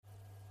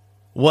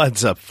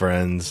What's up,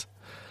 friends?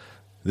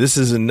 This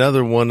is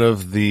another one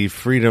of the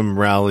Freedom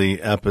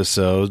Rally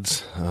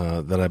episodes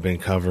that I've been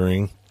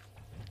covering.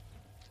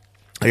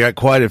 I got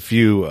quite a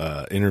few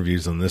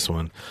interviews on this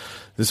one.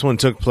 This one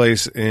took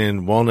place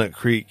in Walnut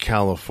Creek,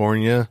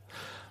 California.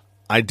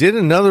 I did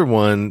another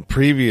one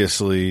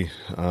previously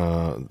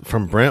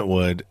from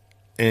Brentwood,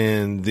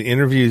 and the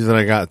interviews that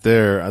I got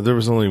there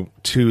was only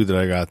 2 that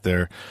I got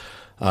there,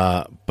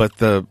 but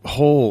the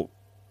whole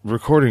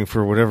recording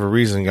for whatever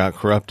reason got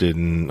corrupted,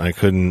 and I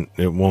couldn't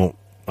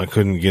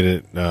get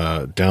it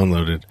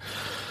downloaded.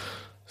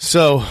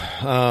 So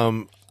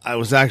I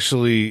was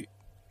actually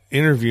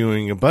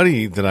interviewing a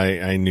buddy that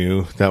I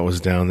knew that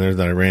was down there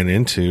that I ran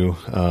into.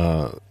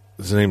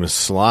 His name is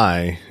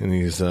Sly, and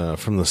he's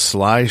from the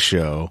Sly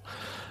Show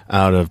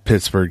out of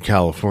Pittsburgh,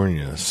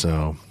 California.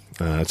 So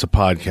it's a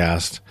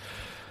podcast,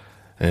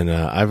 and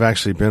I've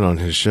actually been on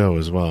his show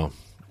as well.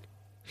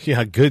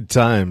 Yeah, good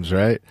times,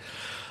 right?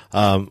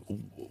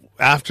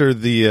 After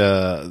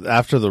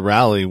the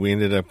rally, we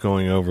ended up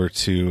going over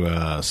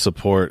to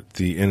support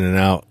the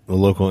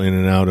local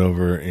In-N-Out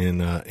over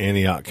in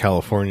Antioch,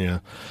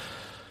 California.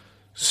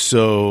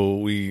 So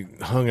we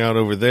hung out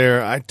over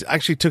there. I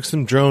actually took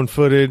some drone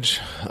footage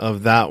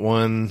of that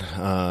one.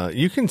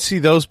 You can see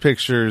those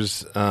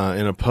pictures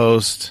in a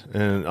post,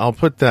 and I'll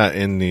put that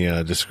in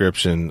the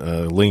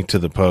description, link to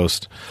the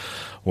post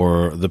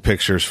where the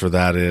pictures for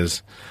that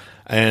is.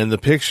 And the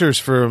pictures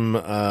from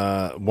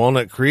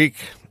Walnut Creek,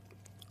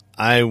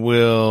 I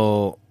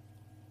will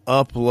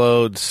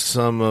upload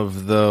some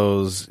of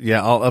those.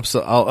 Yeah, I'll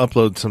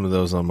upload some of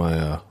those on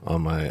my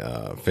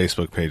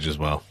Facebook page as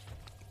well.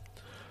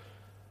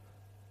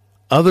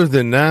 Other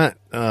than that,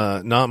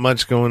 not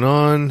much going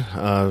on.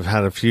 I've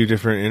had a few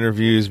different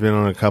interviews, been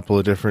on a couple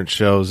of different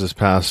shows this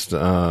past,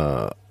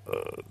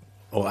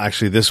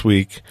 actually this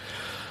week.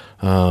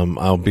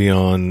 I'll be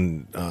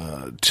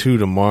on 2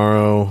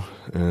 tomorrow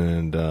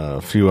and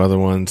a few other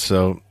ones.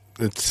 So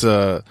it's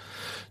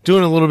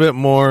doing a little bit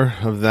more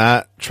of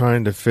that,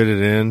 trying to fit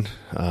it in.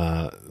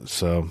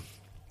 So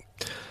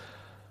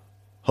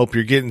hope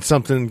you're getting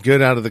something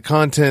good out of the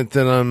content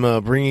that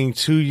I'm bringing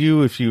to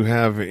you. If you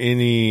have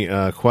any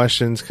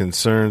questions,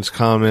 concerns,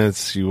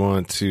 comments, you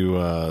want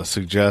to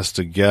suggest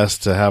a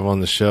guest to have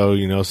on the show,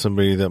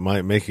 somebody that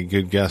might make a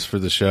good guest for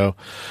the show,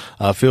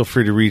 feel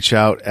free to reach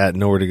out at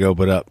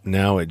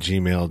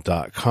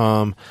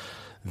nowheretogobutupnow@gmail.com.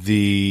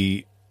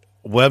 The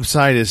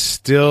website is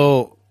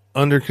still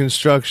under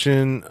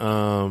construction.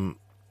 And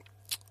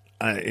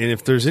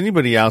if there's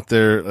anybody out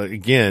there,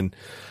 again,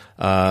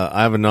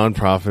 I have a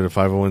nonprofit, a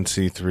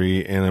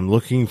 501c3, and I'm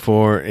looking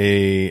for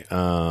a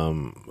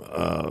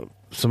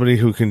somebody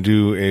who can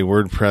do a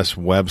WordPress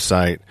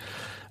website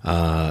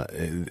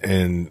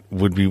and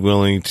would be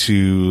willing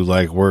to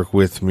work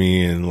with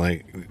me and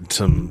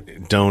some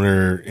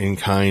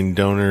in-kind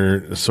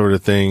donor sort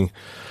of thing.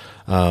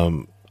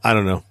 I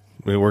don't know.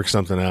 We work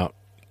something out.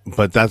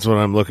 But that's what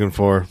I'm looking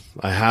for.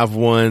 I have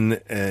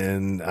one,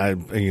 and I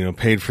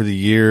paid for the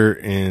year,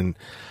 and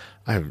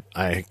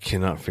I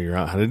cannot figure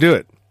out how to do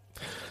it.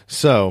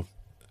 So,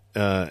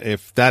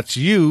 if that's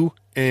you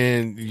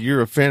and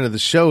you're a fan of the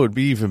show, it'd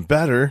be even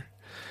better,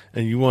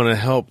 and you want to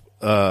help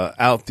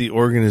out the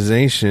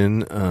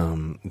organization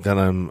that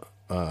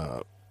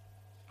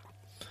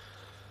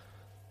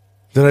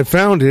I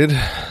founded,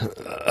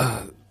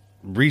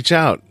 reach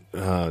out.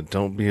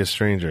 Don't be a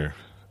stranger.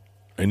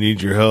 I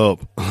need your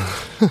help.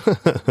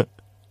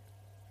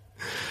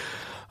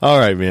 All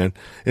right, man.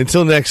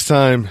 Until next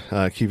time,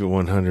 keep it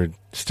 100.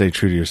 Stay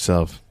true to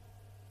yourself.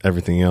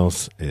 Everything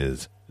else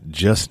is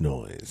just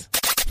noise.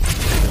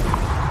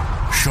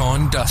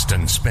 Sean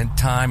Dustin spent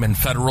time in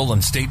federal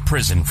and state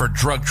prison for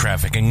drug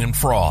trafficking and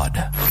fraud.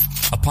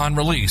 Upon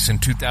release in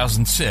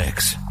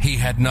 2006, he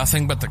had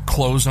nothing but the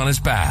clothes on his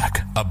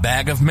back, a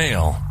bag of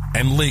mail,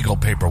 and legal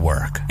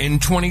paperwork. In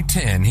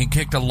 2010, he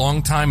kicked a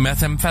long-time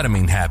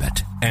methamphetamine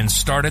habit and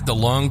started the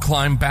long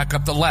climb back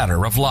up the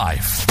ladder of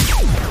life.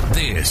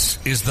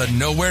 This is the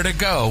Nowhere to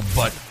Go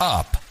But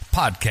Up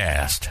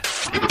podcast.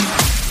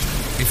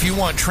 If you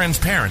want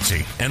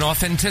transparency and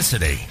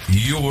authenticity,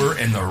 you're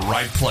in the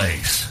right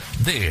place.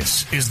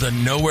 This is the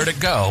Nowhere to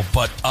Go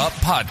But Up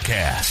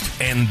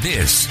podcast, and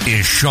this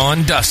is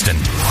Sean Dustin.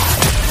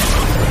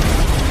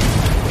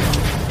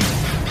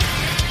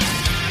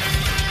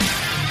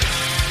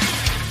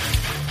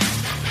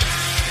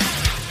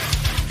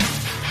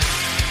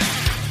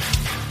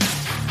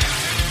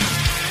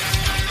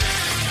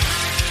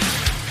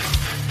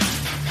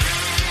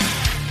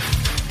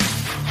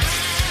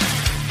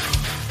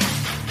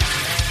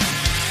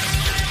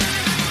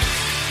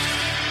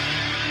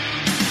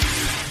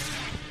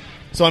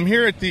 So I'm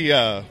here at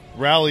the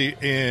rally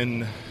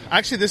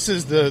actually this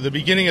is the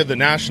beginning of the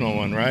national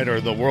one, right? Or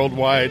the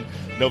worldwide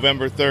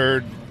November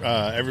 3rd,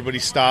 everybody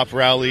stop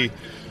rally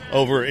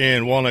over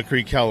in Walnut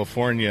Creek,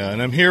 California.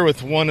 And I'm here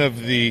with one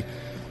of the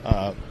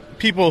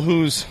people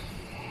who's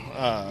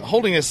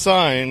holding a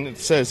sign that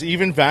says,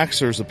 "Even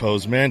vaxxers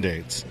oppose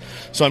mandates."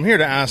 So I'm here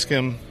to ask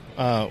him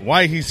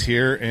why he's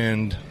here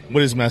and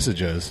what his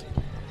message is.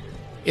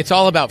 It's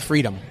all about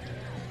freedom.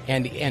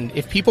 And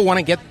if people want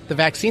to get the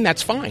vaccine,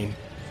 that's fine.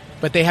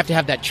 But they have to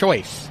have that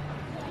choice.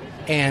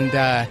 And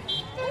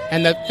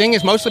the thing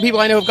is, most of the people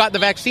I know who've got the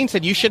vaccine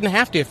said you shouldn't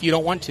have to if you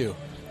don't want to.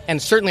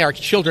 And certainly our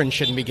children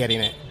shouldn't be getting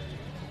it.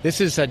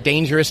 This is a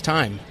dangerous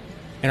time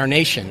in our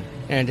nation.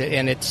 And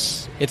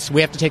it's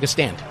we have to take a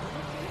stand.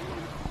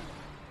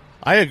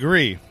 I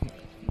agree.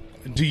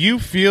 Do you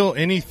feel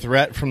any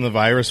threat from the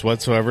virus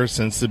whatsoever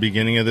since the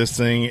beginning of this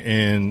thing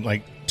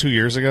in 2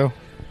 years ago?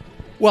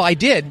 Well, I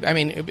did. I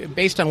mean,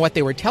 based on what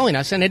they were telling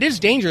us, and it is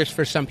dangerous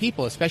for some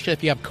people, especially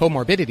if you have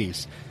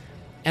comorbidities.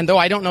 And though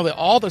I don't know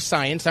all the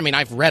science, I mean,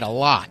 I've read a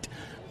lot,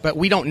 but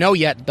we don't know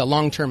yet the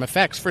long-term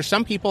effects. For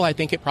some people, I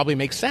think it probably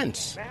makes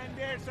sense.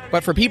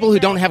 But for people who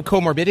don't have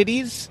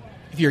comorbidities,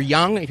 if you're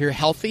young, if you're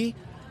healthy,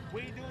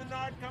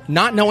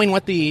 not knowing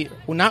what the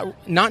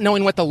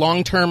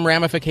long-term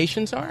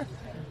ramifications are,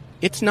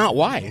 it's not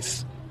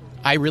wise.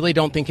 I really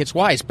don't think it's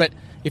wise. But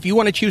if you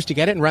want to choose to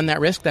get it and run that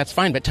risk, that's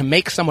fine. But to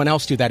make someone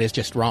else do that is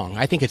just wrong.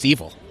 I think it's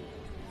evil.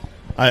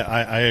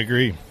 I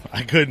agree.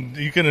 You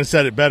couldn't have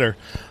said it better.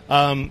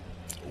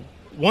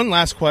 One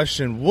last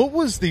question. What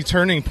was the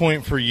turning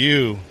point for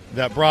you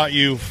that brought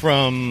you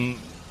from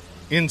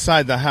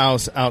inside the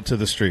house out to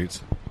the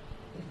streets?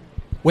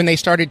 When they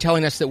started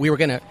telling us that we were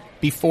going to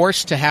be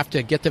forced to have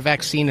to get the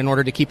vaccine in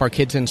order to keep our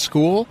kids in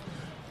school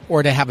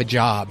or to have a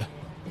job.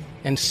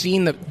 And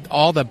seeing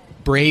all the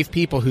brave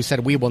people who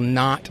said we will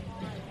not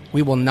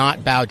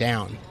bow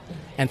down.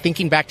 And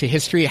thinking back to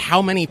history,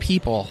 how many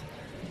people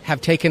have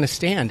taken a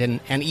stand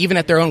and even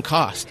at their own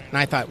cost. And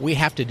I thought, we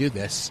have to do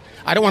this.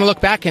 I don't want to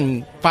look back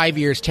in 5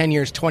 years, 10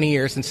 years, 20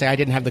 years and say I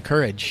didn't have the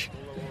courage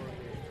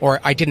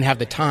or I didn't have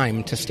the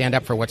time to stand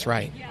up for what's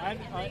right.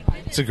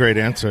 It's a great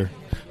answer.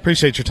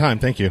 Appreciate your time.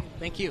 Thank you.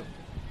 Thank you.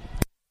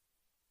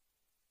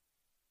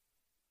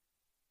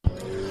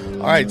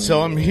 All right,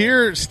 so I'm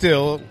here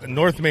still,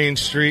 North Main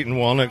Street in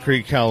Walnut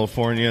Creek,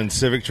 California, and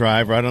Civic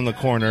Drive, right on the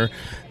corner.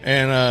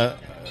 And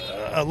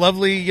a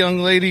lovely young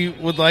lady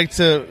would like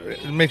to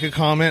make a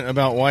comment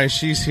about why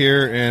she's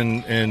here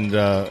and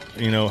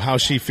how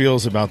she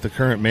feels about the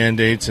current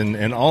mandates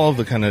and all of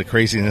the kind of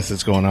craziness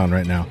that's going on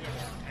right now.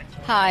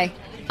 Hi,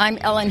 I'm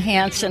Ellen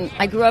Hansen.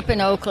 I grew up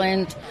in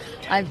Oakland.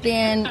 I've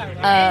been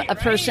a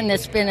person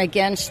that's been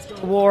against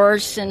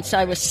wars since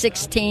I was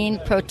 16,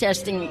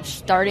 protesting,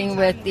 starting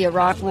with the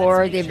Iraq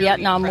War, the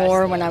Vietnam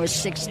War when I was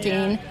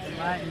 16.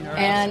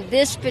 And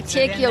this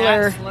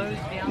particular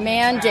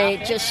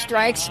mandate just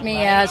strikes me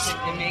as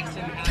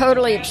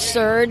totally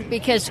absurd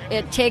because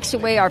it takes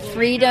away our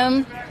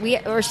freedom.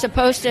 We're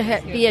supposed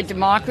to be a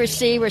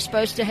democracy. We're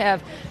supposed to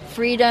have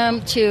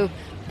freedom to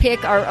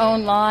pick our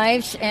own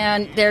lives,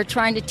 and they're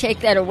trying to take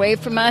that away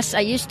from us.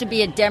 I used to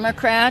be a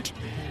Democrat,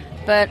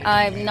 but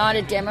I'm not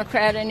a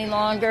Democrat any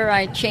longer.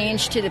 I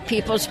changed to the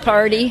People's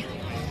Party.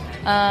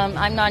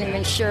 I'm not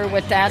even sure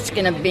what that's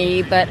going to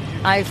be, but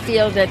I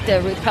feel that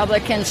the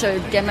Republicans or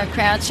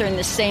Democrats are in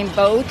the same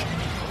boat.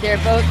 They're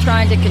both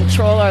trying to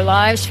control our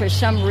lives for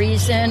some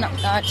reason.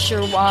 I'm not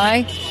sure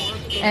why.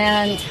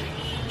 And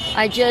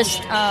I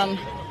just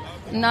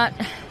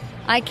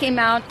I came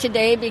out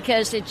today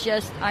because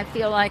I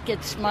feel like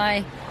it's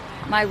my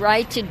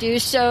right to do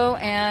so,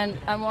 and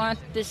I want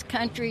this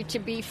country to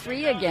be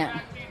free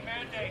again.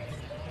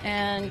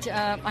 And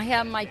I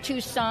have my 2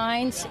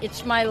 signs.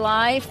 It's my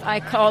life. I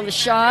call the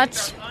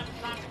shots.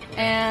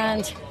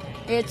 And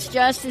it's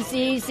just as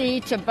easy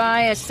to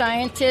buy a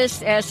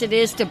scientist as it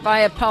is to buy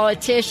a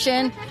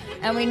politician.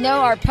 And we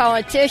know our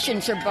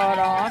politicians are bought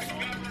off.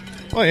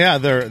 Well, yeah,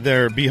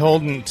 they're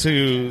beholden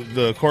to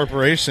the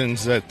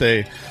corporations that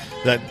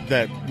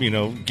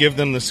give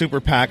them the super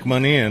PAC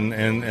money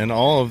and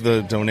all of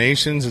the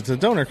donations. It's a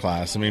donor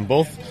class. I mean,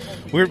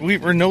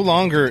 we're no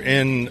longer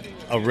in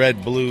a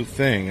red-blue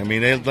thing. I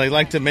mean, they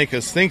like to make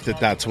us think that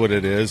that's what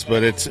it is,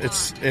 but it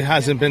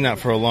hasn't been that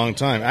for a long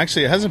time.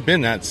 Actually, it hasn't been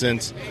that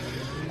since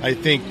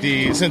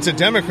the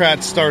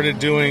Democrats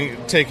started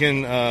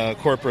taking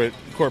corporate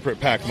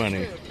PAC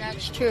money.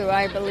 That's true.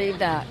 I believe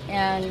that,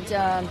 and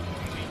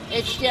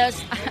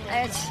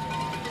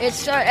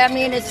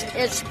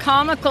it's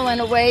comical in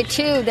a way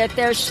too that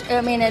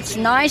it's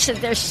nice that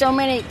there's so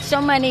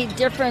many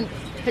different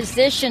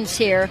positions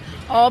here,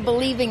 all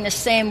believing the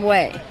same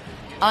way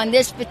on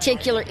this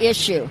particular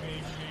issue.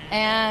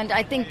 And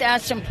I think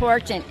that's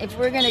important. If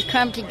we're going to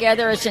come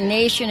together as a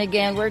nation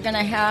again, we're going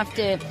to have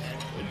to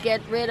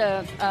get rid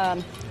of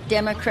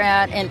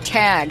Democrat and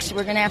tags.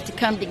 We're going to have to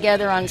come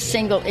together on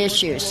single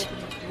issues.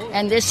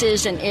 And this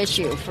is an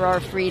issue for our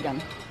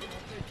freedom.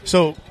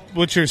 So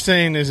what you're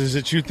saying is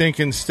that you think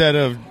instead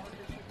of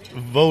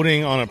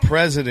voting on a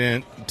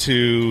president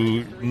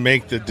to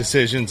make the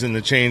decisions and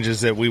the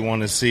changes that we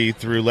want to see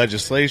through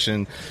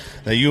legislation,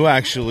 that you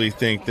actually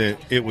think that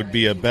it would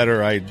be a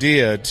better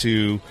idea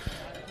to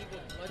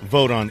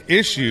vote on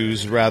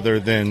issues rather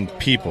than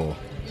people?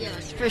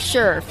 Yes, for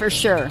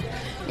sure.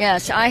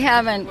 Yes, I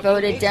haven't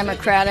voted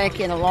Democratic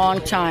in a long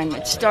time.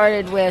 It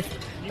started with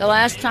the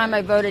last time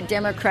I voted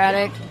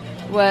Democrat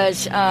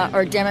was I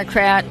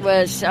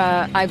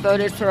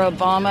voted for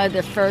Obama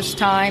the first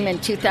time in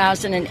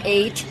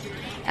 2008.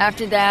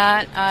 After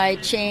that, I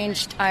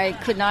changed. I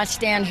could not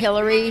stand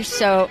Hillary,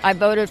 so I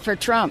voted for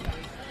Trump.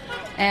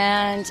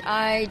 And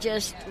I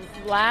just,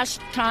 last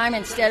time,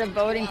 instead of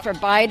voting for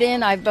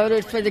Biden, I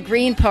voted for the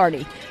Green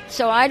Party.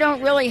 So I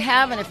don't really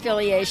have an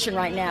affiliation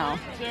right now.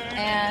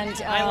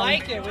 And I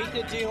like it. We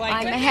could do like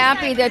I'm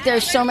happy that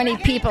there's so many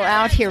people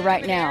out here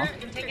right now.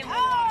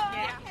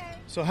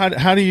 So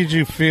how did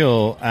you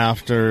feel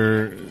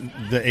after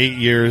the 8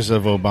 years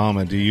of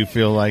Obama? Do you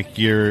feel like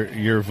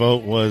your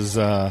vote was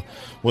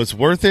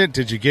worth it?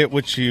 Did you get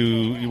what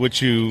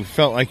you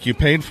felt like you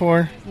paid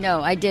for?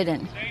 No, I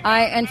didn't.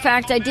 In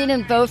fact, I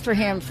didn't vote for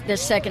him for the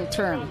second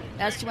term.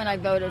 That's when I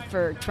voted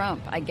for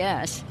Trump, I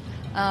guess.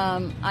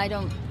 I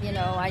don't,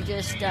 I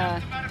just,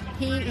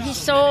 he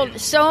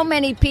sold so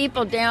many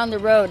people down the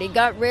road. He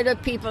got rid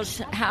of people's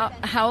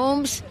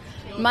homes.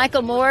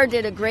 Michael Moore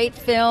did a great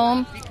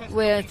film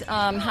with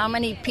how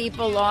many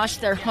people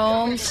lost their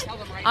homes.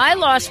 I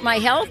lost my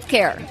health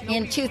care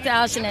in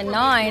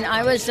 2009.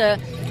 I was a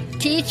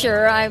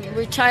teacher. I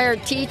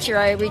retired teacher.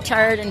 I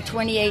retired in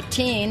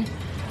 2018.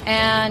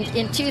 And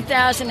in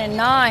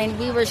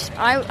 2009,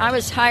 I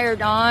was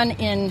hired on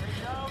in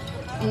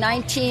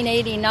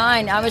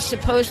 1989. I was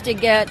supposed to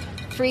get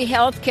free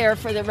health care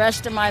for the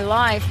rest of my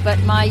life, but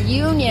my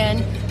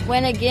union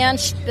went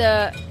against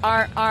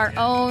our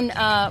own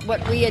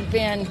what we had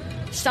been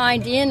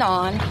signed in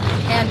on,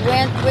 and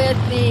went with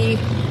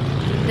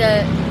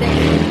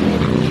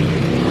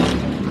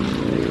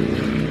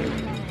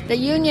the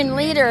union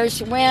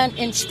leaders went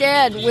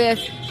instead with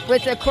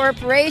the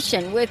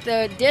corporation, with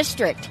the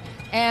district,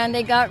 and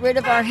they got rid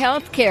of our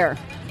health care.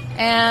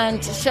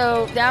 And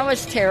so that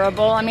was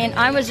terrible. I mean,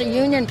 I was a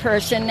union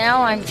person.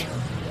 Now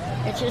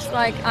it's just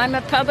like I'm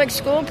a public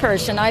school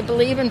person. I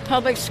believe in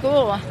public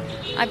school.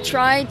 I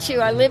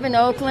live in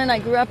Oakland. I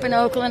grew up in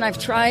Oakland. I've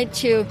tried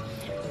to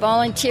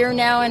volunteer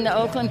now in the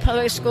Oakland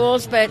Public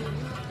Schools, but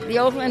the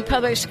Oakland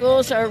Public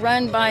Schools are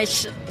run by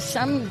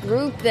some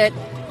group that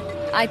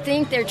I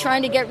think they're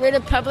trying to get rid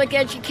of public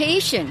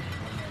education.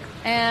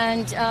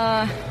 And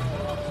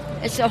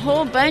it's a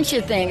whole bunch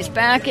of things.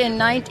 Back in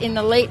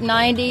the late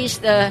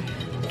 90s,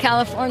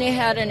 California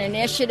had an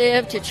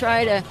initiative to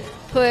try to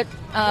put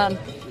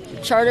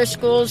charter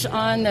schools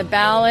on the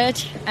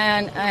ballot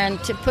and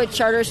to put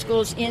charter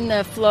schools in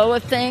the flow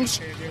of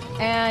things,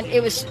 and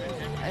it was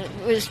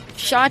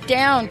shot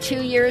down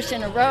 2 years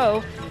in a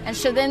row. And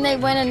so then they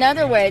went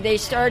another way. They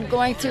started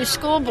going through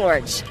school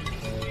boards,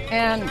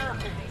 and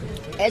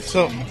it's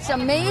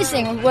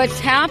amazing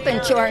what's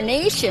happened to our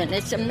nation.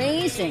 It's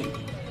amazing.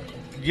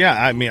 Yeah,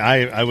 I mean,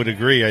 I would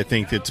agree. I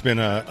think it's been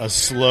a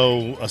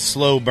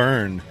slow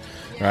burn.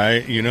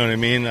 Right, you know what I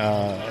mean,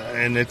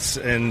 and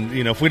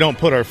if we don't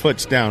put our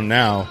foot down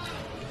now,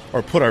 I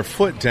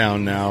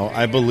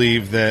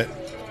believe that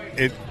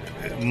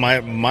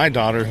my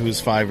daughter,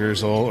 who's 5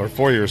 years old or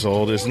 4 years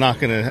old, is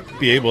not going to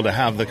be able to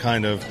have the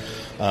kind of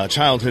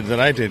childhood that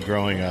I did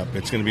growing up.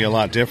 It's going to be a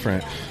lot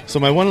different. So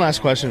my one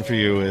last question for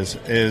you is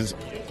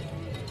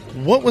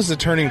what was the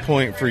turning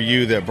point for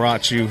you that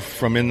brought you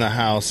from in the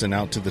house and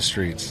out to the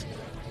streets?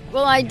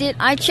 Well,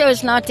 I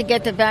chose not to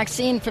get the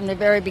vaccine from the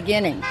very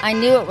beginning. I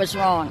knew it was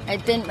wrong.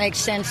 It didn't make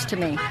sense to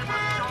me.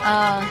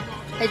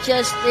 It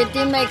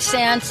didn't make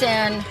sense.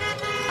 And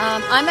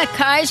I'm a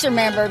Kaiser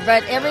member,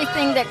 but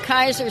everything that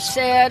Kaiser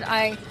said,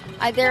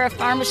 they're a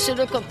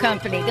pharmaceutical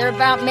company. They're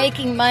about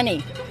making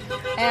money.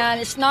 And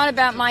it's not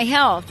about my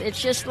health.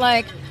 It's just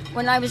like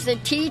when I was a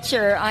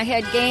teacher, I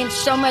had gained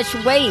so much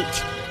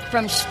weight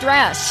from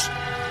stress.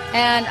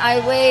 And I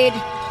weighed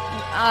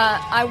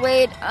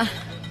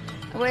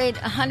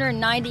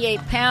 198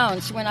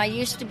 pounds when I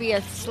used to be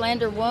a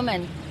slender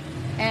woman.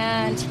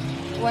 And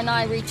when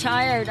I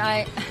retired,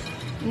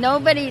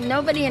 nobody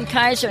in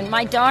Kaiser, and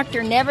my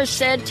doctor never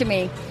said to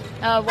me,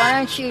 why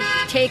don't you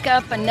take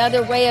up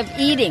another way of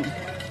eating?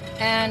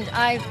 And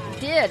I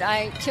did.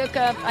 I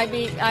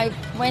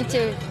went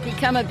to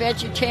become a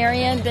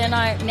vegetarian. Then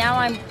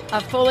I'm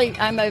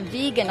a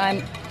vegan.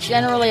 I'm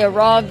generally a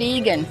raw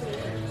vegan.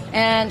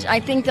 And I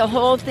think the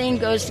whole thing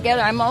goes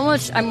together. I'm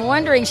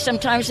wondering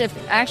sometimes if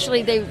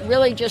actually they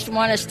really just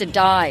want us to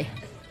die.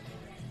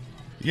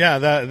 Yeah,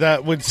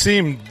 that would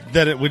seem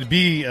that it would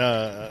be.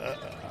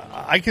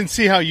 I can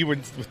see how you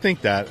would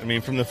think that. I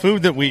mean, from the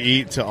food that we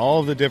eat to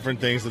all of the different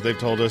things that they've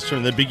told us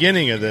from the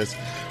beginning of this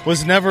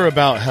was never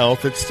about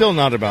health. It's still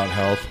not about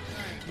health.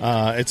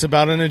 It's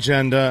about an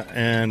agenda,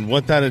 and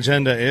what that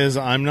agenda is,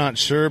 I'm not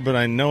sure, but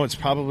I know it's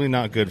probably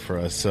not good for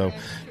us. So,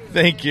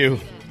 thank you.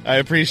 I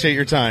appreciate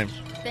your time.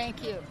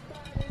 Thank you.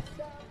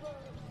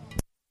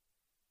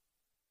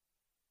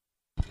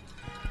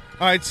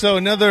 All right, so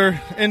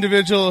another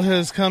individual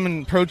has come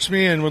and approached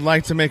me and would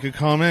like to make a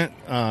comment.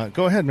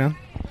 Go ahead, man.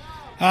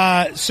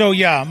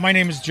 My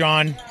name is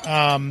John.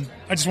 I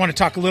just want to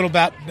talk a little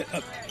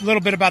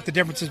bit about the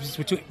differences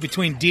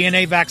between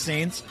DNA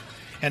vaccines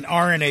and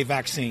RNA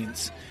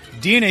vaccines.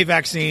 DNA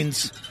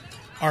vaccines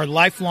are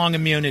lifelong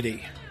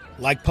immunity,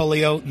 like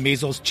polio,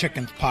 measles,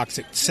 chickenpox,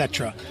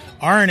 etc.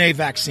 RNA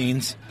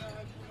vaccines,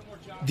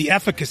 the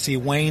efficacy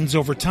wanes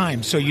over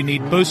time, so you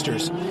need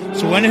boosters.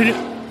 So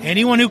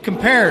Anyone who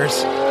compares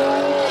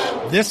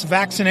this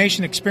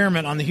vaccination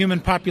experiment on the human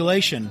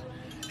population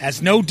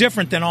as no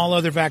different than all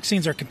other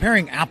vaccines are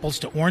comparing apples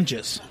to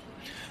oranges.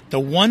 The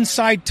one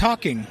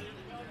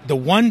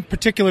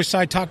particular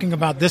side talking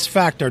about this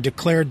fact are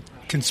declared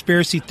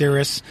conspiracy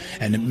theorists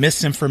and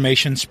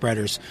misinformation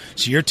spreaders.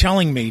 So you're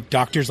telling me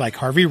doctors like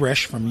Harvey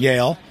Risch from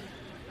Yale,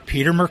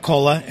 Peter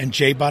Mercola, and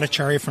Jay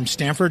Bhattacharya from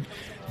Stanford,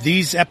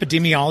 these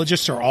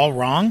epidemiologists are all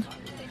wrong?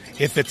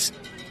 If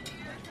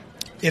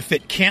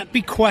it can't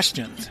be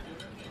questioned,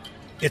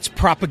 it's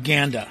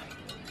propaganda.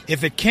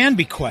 If it can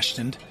be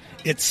questioned,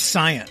 it's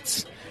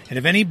science. And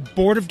if any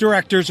board of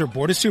directors or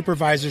board of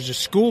supervisors or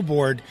school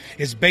board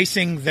is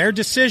basing their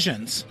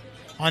decisions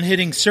on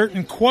hitting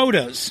certain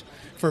quotas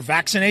for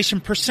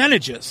vaccination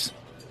percentages,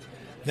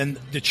 then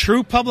the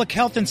true public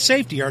health and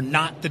safety are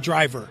not the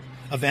driver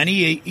of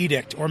any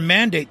edict or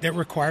mandate that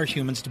require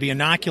humans to be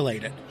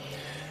inoculated.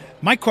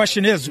 My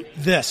question is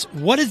this: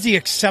 what is the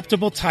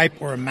acceptable type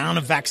or amount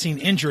of vaccine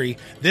injury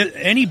that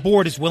any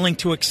board is willing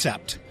to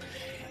accept?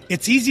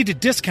 It's easy to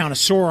discount a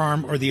sore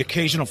arm or the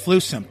occasional flu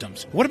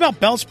symptoms. What about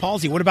Bell's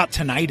palsy? What about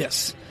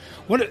tinnitus?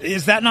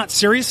 Is that not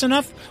serious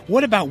enough?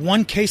 What about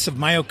one case of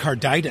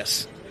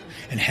myocarditis?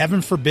 And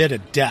heaven forbid, a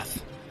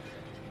death.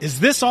 Is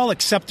this all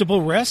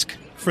acceptable risk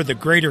for the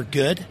greater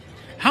good?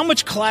 How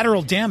much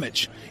collateral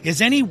damage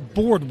is any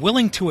board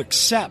willing to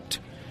accept?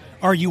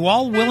 Are you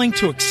all willing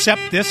to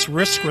accept this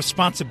risk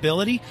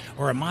responsibility,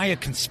 or am I a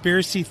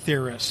conspiracy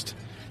theorist?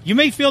 You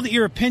may feel that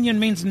your opinion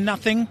means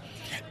nothing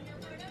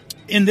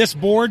in this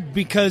board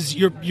because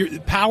your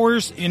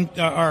powers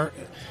are.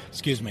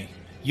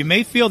 You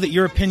may feel that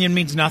your opinion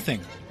means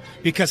nothing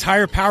because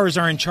higher powers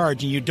are in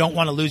charge and you don't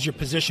want to lose your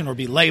position or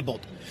be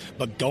labeled.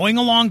 But going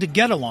along to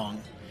get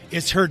along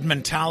is herd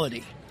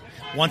mentality.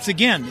 Once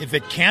again, if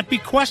it can't be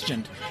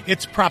questioned,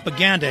 it's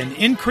propaganda, and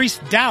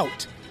increased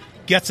doubt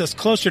gets us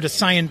closer to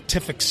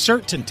scientific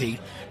certainty,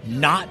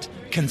 not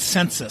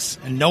consensus.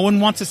 And no one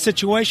wants a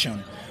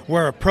situation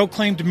where a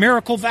proclaimed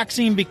miracle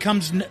vaccine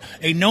becomes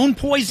a known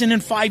poison in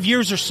 5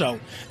 years or so.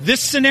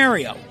 This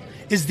scenario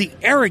is the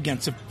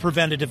arrogance of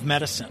preventative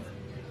medicine.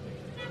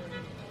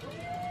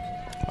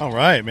 All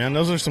right, man.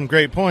 Those are some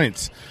great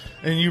points.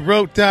 And you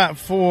wrote that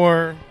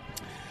for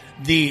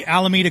the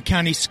Alameda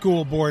County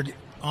School Board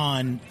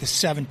on the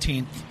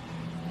 17th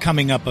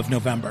coming up of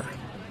November.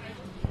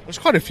 There's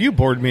quite a few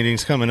board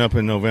meetings coming up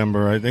in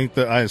November. I think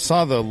that I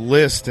saw the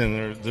list,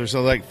 and there's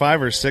like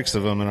 5 or 6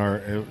 of them in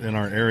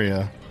our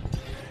area.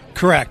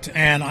 Correct,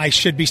 and I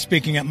should be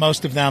speaking at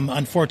most of them.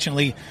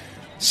 Unfortunately,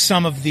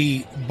 some of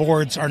the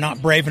boards are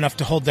not brave enough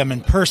to hold them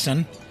in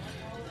person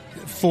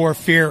for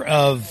fear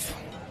of,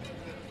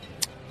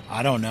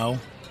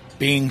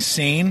 being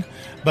seen.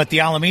 But the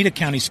Alameda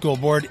County School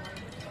Board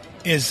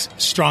is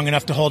strong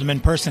enough to hold them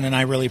in person, and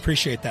I really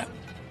appreciate that.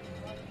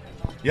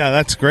 Yeah,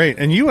 that's great.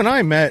 And you and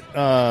I met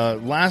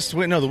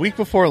the week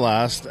before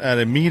last at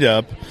a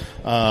meetup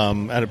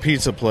at a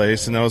pizza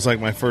place, and that was like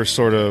my first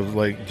sort of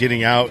like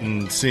getting out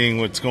and seeing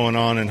what's going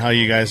on and how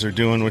you guys are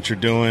doing what you're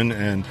doing,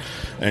 and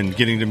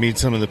getting to meet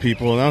some of the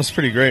people. And that was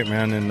pretty great,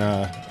 man. And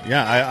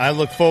I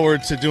look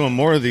forward to doing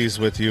more of these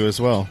with you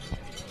as well.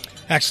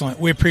 Excellent.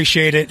 We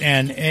appreciate it,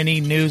 and any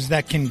news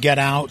that can get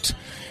out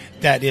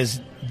that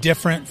is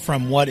different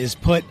from what is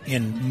put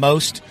in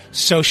most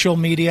social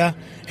media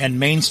and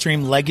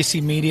mainstream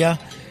legacy media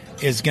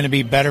is going to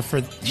be better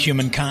for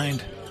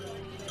humankind.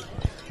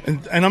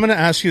 And I'm going to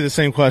ask you the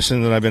same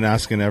question that I've been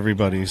asking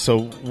everybody.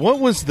 So what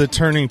was the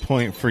turning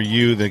point for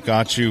you that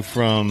got you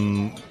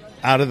from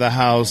out of the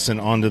house and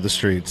onto the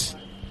streets?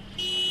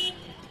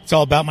 It's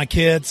all about my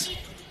kids.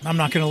 I'm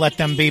not going to let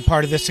them be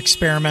part of this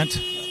experiment.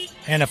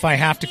 And if I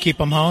have to keep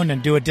them home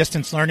and do a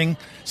distance learning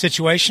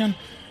situation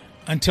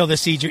until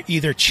this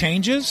either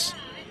changes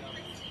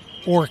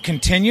or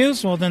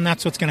continues, well, then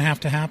that's what's going to have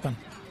to happen.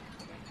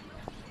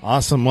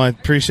 Awesome. Well, I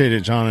appreciate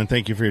it, John, and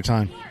thank you for your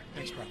time.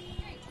 Thanks, bro.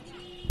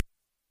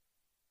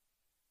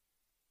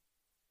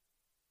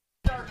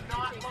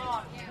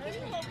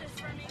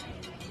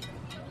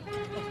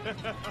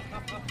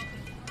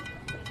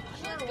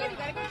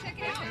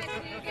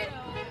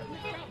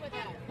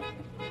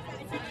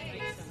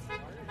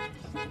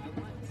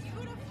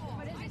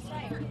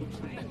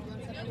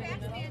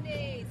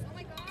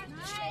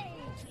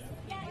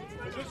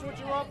 Is this what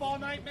you were up all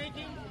night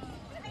making?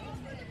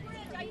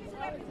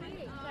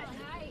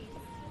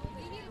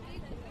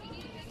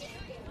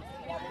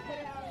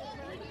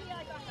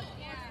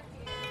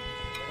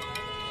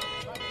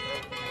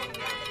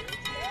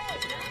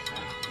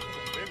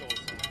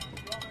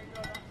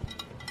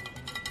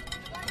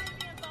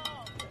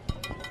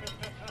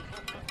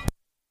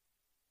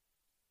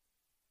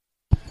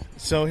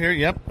 So here,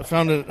 I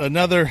found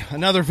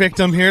another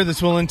victim here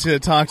that's willing to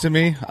talk to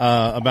me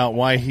about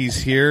why he's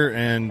here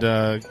and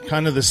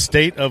kind of the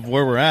state of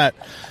where we're at.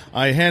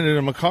 I handed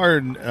him a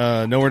card,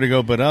 nowhere to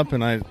go but up,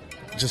 and I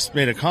just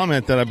made a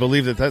comment that I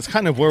believe that that's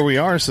kind of where we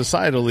are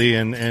societally,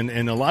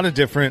 and a lot of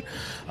different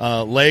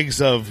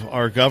legs of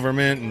our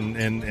government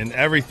and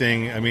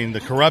everything. I mean, the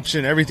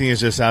corruption, everything is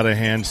just out of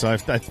hand. So I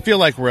feel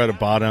like we're at a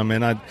bottom,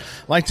 and I'd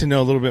like to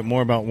know a little bit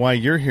more about why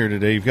you're here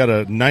today. You've got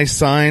a nice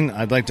sign.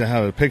 I'd like to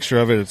have a picture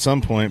of it at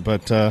some point,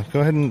 but go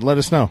ahead and let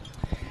us know.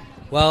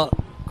 Well,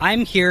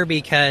 I'm here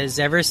because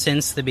ever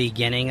since the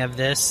beginning of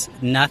this,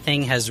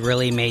 nothing has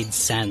really made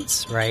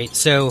sense, right?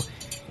 So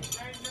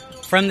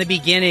from the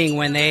beginning,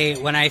 when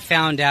I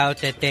found out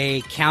that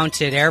they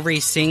counted every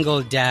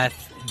single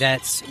death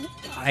that's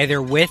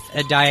either with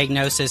a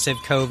diagnosis of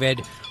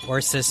COVID or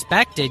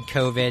suspected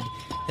COVID,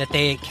 that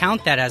they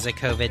count that as a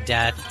COVID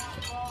death,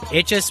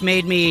 it just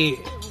made me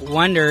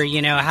wonder,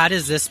 how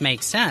does this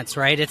make sense,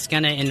 right? It's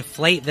going to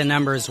inflate the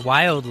numbers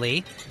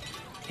wildly.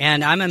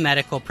 And I'm a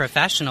medical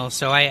professional,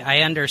 so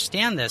I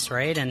understand this,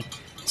 right? And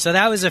so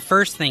that was the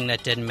first thing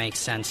that didn't make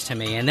sense to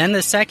me. And then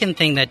the second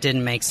thing that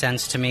didn't make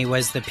sense to me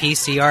was the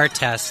PCR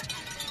test.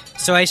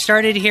 So I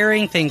started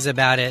hearing things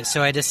about it,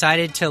 so I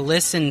decided to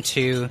listen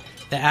to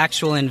the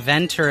actual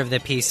inventor of the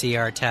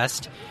PCR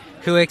test,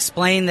 who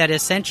explained that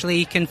essentially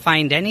you can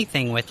find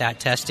anything with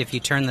that test if you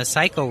turn the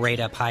cycle rate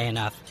up high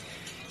enough.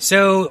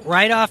 So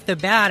right off the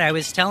bat, I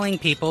was telling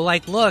people,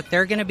 look,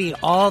 there are going to be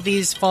all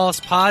these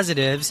false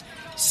positives,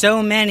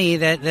 so many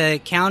that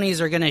the counties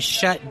are going to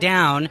shut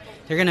down.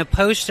 They're going to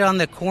post it on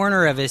the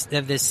corner of the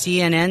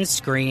CNN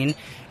screen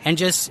and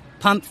just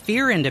pump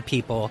fear into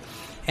people.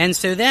 And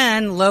so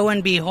then, lo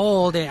and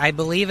behold, I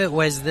believe it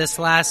was this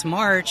last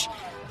March,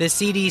 the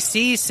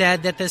CDC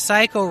said that the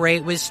cycle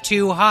rate was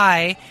too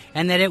high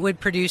and that it would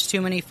produce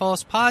too many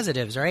false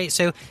positives, right?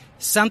 So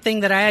something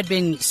that I had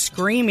been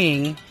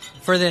screaming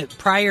for the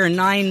prior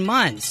 9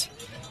 months.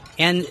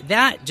 And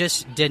that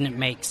just didn't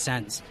make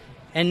sense.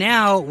 And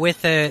now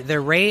with the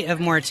rate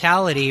of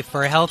mortality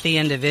for healthy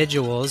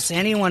individuals,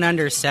 anyone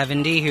under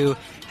 70 who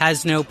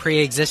has no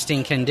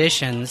pre-existing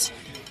conditions,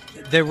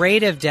 the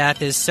rate of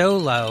death is so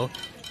low,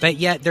 but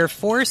yet they're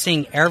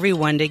forcing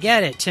everyone to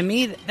get it. To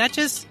me, that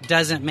just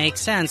doesn't make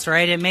sense,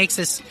 right? It makes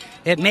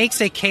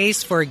a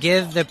case for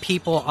give the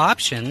people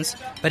options,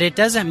 but it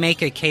doesn't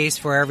make a case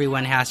for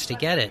everyone has to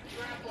get it.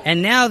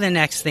 And now the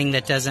next thing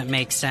that doesn't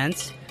make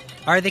sense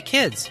are the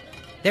kids.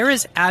 There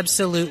is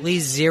absolutely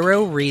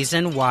zero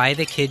reason why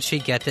the kids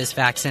should get this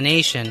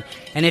vaccination.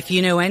 And if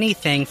you know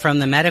anything from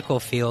the medical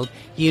field,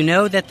 you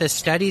know that the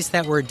studies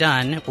that were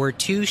done were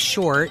too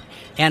short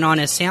and on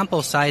a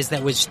sample size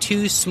that was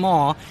too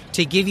small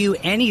to give you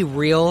any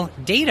real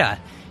data.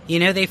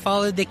 They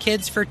followed the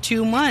kids for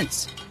 2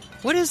 months.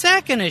 What is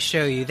that going to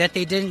show you? That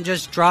they didn't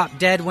just drop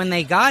dead when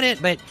they got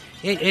it, but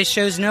it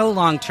shows no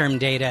long-term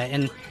data.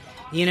 And,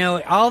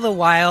 all the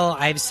while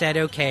I've said,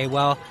 okay,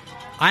 well,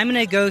 I'm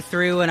going to go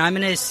through and I'm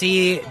going to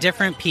see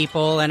different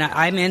people, and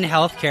I'm in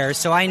healthcare,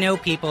 so I know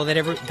people that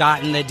have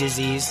gotten the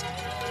disease.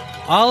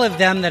 All of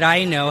them that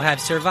I know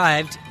have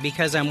survived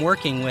because I'm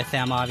working with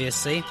them,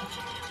 obviously.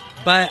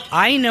 But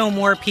I know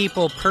more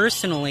people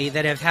personally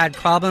that have had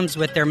problems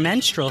with their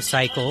menstrual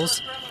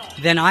cycles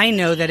than I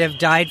know that have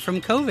died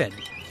from COVID.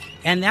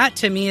 And that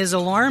to me is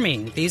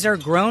alarming. These are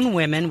grown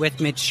women with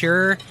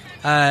mature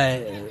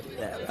body,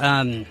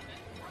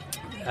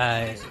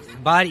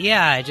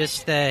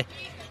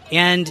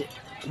 and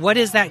what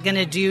is that going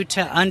to do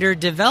to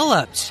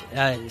underdeveloped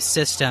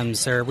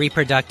systems or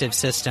reproductive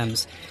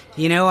systems?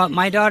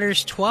 My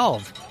daughter's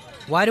 12.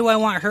 Why do I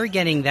want her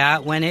getting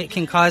that when it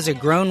can cause a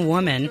grown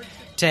woman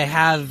to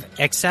have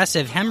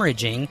excessive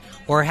hemorrhaging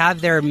or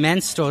have their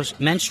menstrual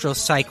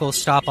cycle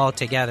stop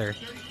altogether?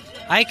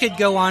 I could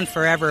go on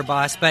forever,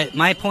 boss, but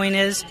my point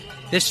is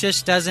this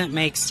just doesn't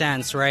make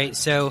sense, right?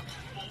 So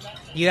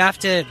you have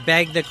to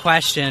beg the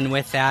question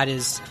with that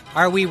is,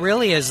 are we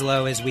really as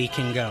low as we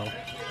can go?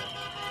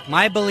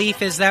 My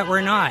belief is that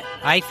we're not.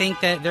 I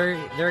think that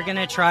they're going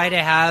to try to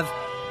have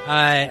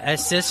a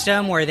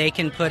system where they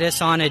can put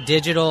us on a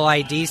digital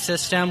ID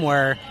system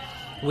where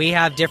we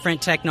have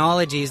different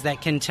technologies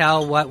that can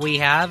tell what we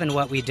have and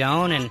what we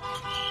don't,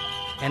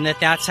 and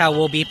that's how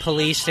we'll be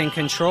policed and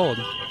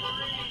controlled.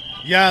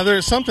 Yeah,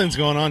 there's something's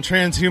going on.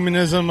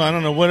 Transhumanism, I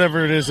don't know,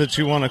 whatever it is that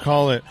you want to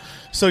call it.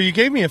 So you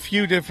gave me a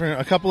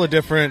couple of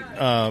different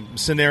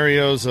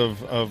scenarios of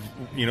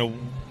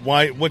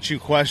what you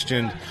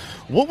questioned.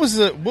 What was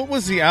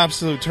the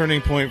absolute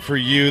turning point for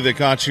you that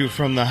got you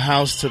from the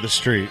house to the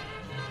street?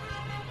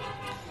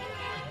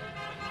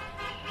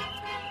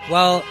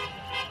 Well,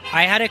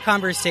 I had a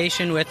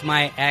conversation with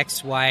my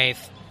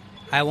ex-wife,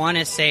 I want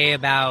to say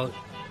about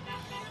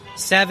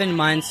 7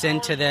 months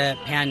into the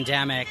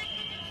pandemic.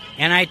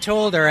 And I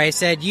told her, I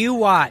said, you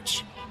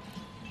watch.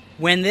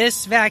 When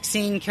this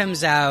vaccine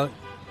comes out,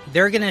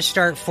 they're going to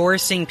start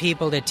forcing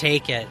people to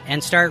take it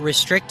and start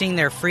restricting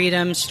their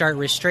freedoms, start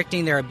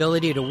restricting their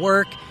ability to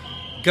work,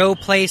 go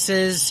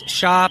places,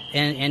 shop,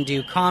 and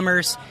do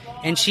commerce.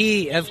 And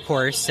she, of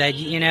course, said,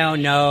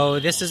 no,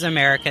 this is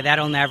America.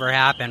 That'll never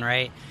happen,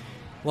 right?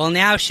 Well,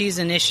 now she's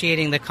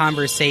initiating the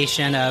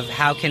conversation of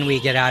how can we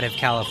get out of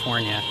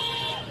California.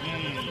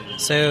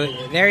 So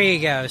there you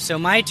go. So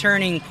my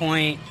turning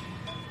point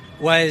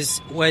was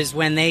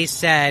when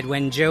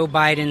Joe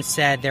Biden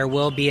said there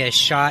will be a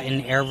shot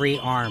in every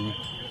arm.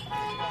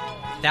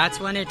 That's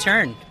when it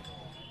turned.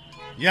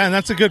 Yeah, and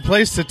that's a good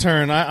place to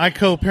turn. I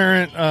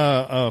co-parent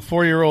a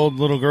 4-year-old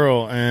little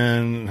girl,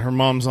 and her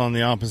mom's on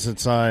the opposite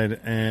side.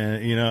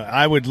 And, you know,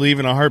 I would leave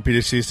in a heartbeat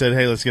if she said,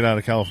 hey, let's get out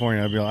of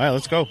California. I'd be like, all right,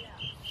 let's go.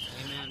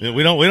 Amen.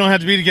 We don't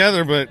have to be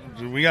together, but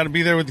we got to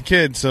be there with the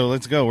kids, so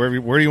let's go. Where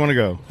do you want to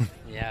go?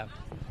 Yeah.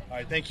 All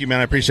right, thank you,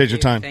 man. I appreciate your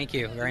time. Thank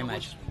you very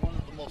much. One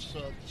of the most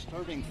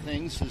disturbing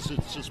things is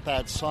it's just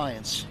bad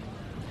science.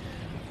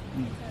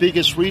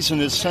 Biggest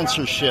reason is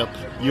censorship.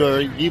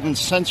 You're even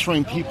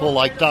censoring people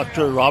like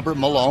Dr. Robert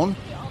Malone,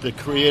 the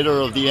creator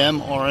of the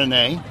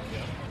mRNA.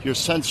 You're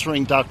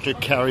censoring Dr.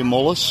 Kary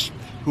Mullis,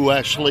 who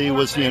actually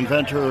was the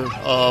inventor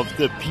of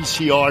the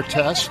PCR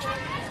test.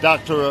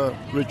 Dr.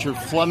 Richard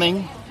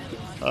Fleming,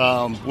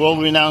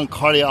 world-renowned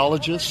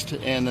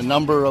cardiologist, and a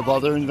number of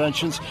other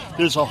inventions.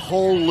 There's a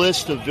whole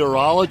list of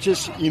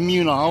virologists,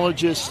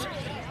 immunologists,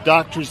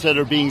 doctors that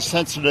are being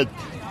censored,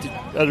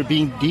 that are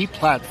being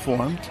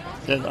deplatformed,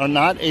 that are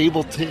not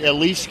able to at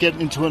least get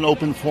into an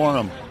open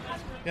forum.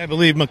 Yeah, I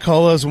believe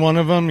McCullough is one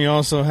of them. You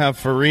also have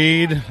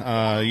Fareed.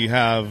 You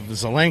have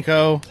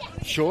Zelenko.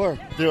 Sure,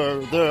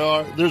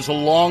 there's a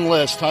long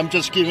list. I'm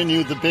just giving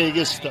you the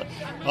biggest,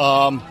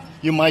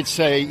 you might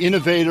say,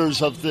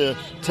 innovators of the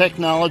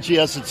technology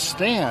as it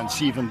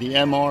stands, even the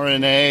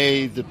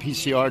mRNA, the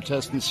PCR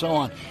test, and so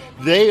on.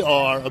 They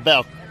are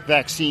about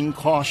vaccine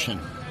caution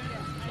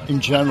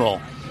in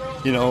general.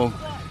 You know,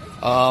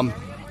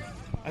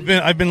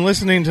 I've been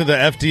listening to the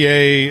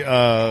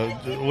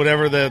FDA,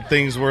 whatever the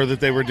things were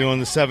that they were doing,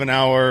 the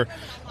 7-hour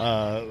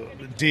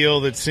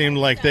deal that seemed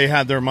like they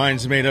had their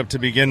minds made up to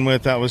begin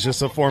with. That was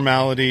just a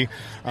formality.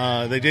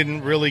 They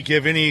didn't really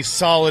give any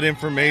solid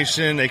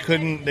information. They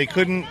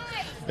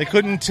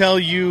couldn't tell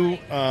you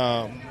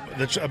about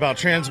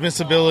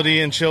transmissibility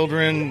in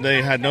children.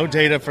 They had no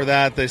data for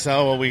that. They said,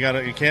 "Oh, well,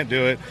 you can't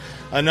do it."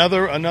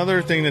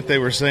 Another thing that they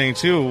were saying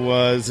too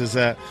is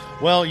that,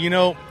 well, you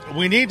know,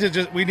 we need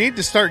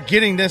to start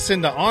getting this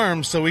into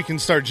arms so we can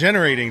start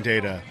generating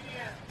data.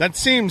 That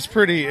seems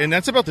pretty, and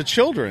that's about the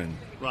children.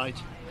 Right.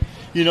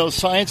 You know,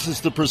 science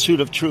is the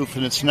pursuit of truth,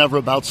 and it's never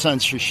about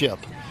censorship.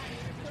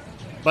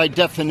 By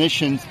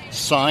definition,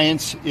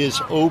 science is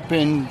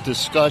open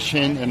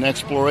discussion and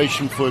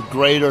exploration for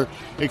greater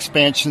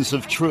expansions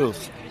of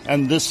truth.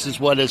 And this is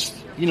what has,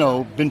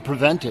 been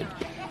prevented.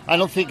 I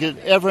don't think it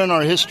ever in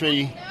our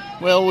history,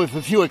 well, with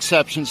a few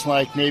exceptions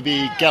like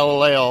maybe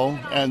Galileo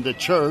and the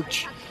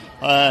church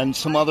and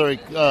some other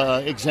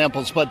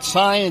examples, but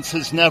science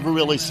has never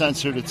really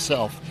censored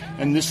itself.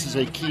 And this is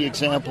a key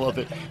example of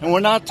it. And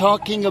we're not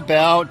talking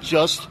about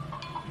just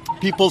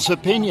people's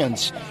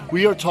opinions.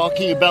 We are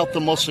talking about the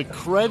most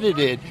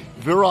accredited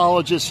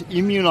virologists,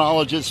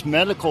 immunologists,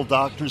 medical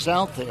doctors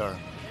out there.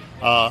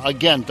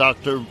 Again,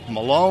 Dr.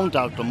 Malone,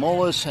 Dr.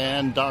 Mullis,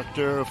 and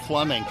Dr.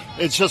 Fleming.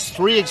 It's just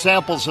 3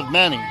 examples of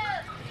many.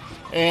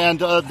 And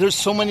there's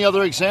so many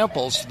other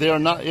examples.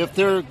 If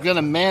they're going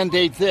to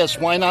mandate this,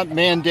 why not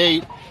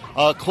mandate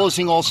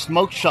closing all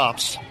smoke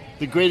shops,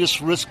 the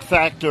greatest risk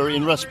factor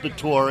in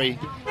respiratory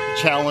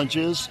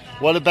challenges?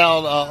 What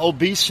about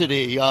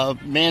obesity,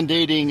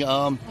 mandating,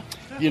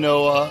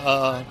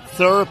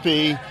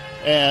 therapy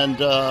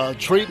and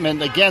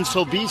treatment against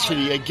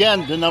obesity?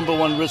 Again, the number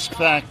one risk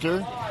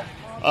factor.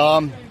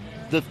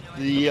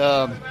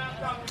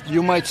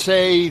 You might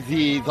say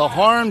the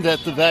harm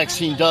that the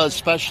vaccine does,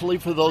 especially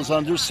for those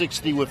under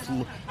 60 with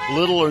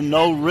little or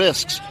no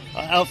risks,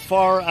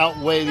 far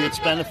outweigh its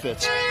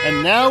benefits.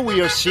 And now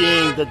we are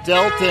seeing the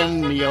Delta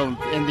and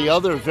the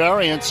other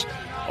variants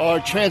are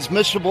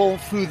transmissible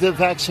through the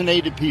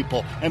vaccinated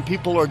people, and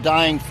people are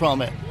dying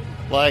from it,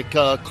 like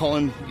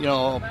Colin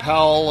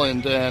Powell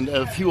and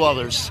a few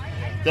others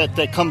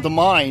that come to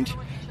mind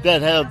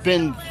that have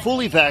been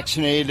fully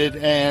vaccinated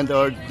and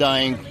are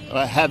dying,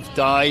 have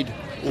died,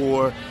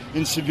 or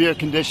in severe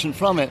condition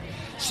from it.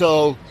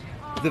 So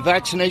the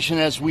vaccination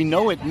as we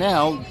know it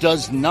now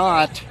does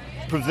not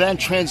prevent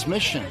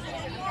transmission.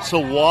 So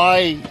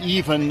why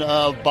even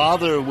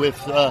bother with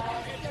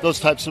those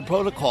types of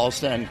protocols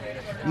then?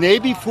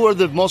 Maybe for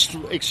the most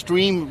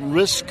extreme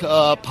risk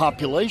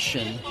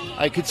population,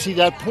 I could see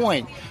that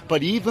point.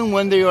 But even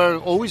when they are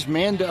always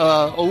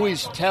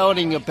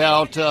touting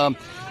about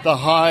the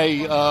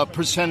high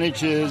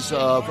percentages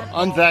of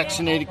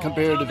unvaccinated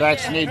compared to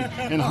vaccinated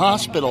in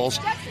hospitals,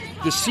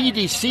 the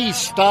CDC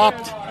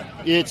stopped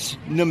its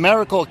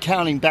numerical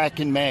accounting back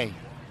in May.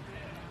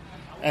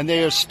 And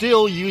they are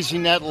still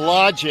using that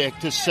logic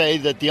to say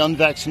that the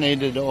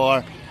unvaccinated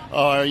are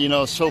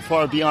so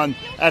far beyond.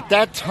 At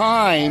that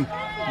time,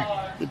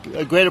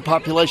 a greater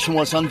population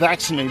was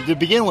unvaccinated to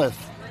begin with.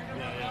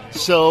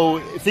 So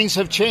things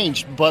have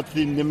changed, but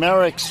the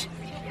numerics,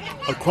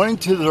 according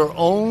to their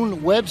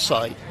own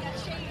website,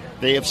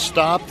 they have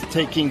stopped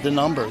taking the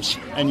numbers,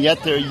 and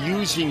yet they're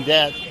using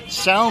that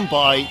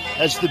soundbite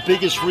as the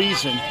biggest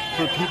reason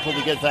for people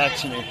to get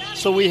vaccinated.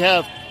 So we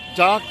have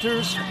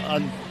doctors,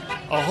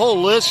 a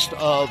whole list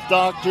of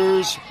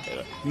doctors,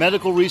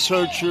 medical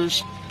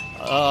researchers,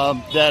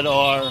 that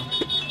are,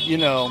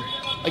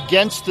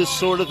 against this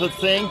sort of a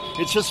thing.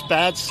 It's just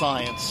bad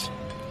science.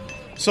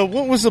 So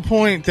what was the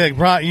point that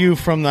brought you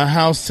from the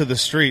house to the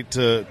street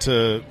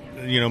to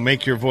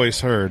make your voice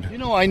heard?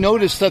 I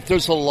noticed that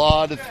there's a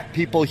lot of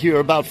people here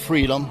about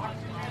freedom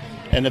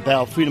and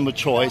about freedom of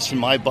choice and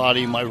my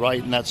body, my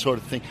right, and that sort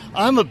of thing.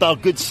 I'm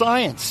about good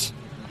science.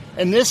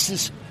 And this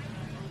is,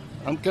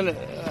 I'm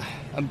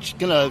just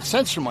gonna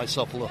censor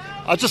myself a little.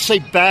 I'll just say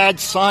bad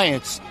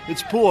science.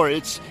 It's poor.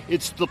 It's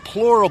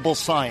deplorable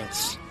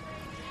science.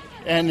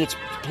 And it's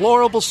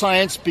deplorable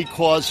science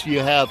because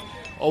you have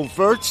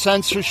overt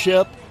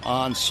censorship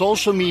on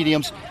social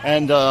mediums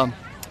and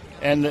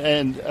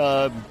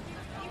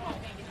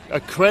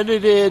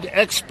accredited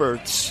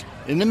experts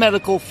in the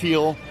medical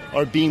field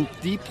are being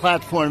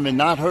deplatformed and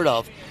not heard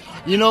of.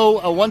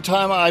 One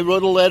time I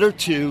wrote a letter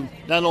to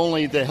not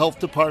only the health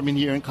department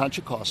here in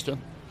Contra Costa,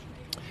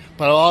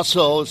 but I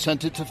also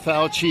sent it to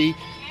Fauci,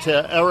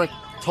 to Eric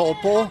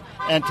Topol,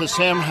 and to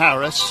Sam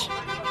Harris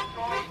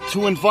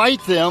to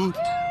invite them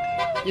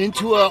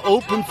into an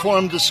open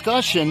forum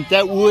discussion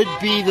that would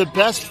be the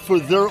best for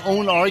their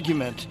own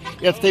argument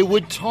if they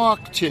would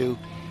talk to,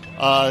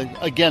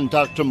 again,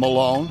 Dr.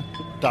 Malone,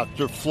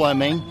 Dr.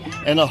 Fleming,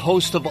 and a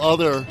host of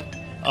other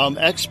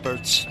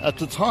experts at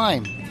the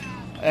time.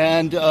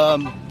 And,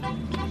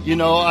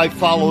 I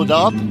followed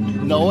up,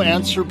 no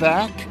answer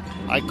back.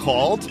 I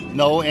called,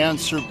 no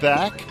answer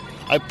back.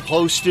 I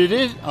posted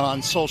it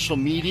on social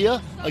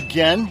media,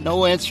 again,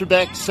 no answer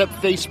back, except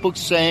Facebook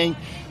saying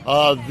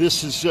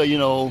this is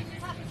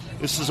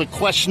a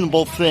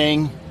questionable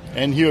thing,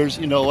 and here's,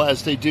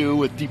 as they do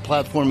with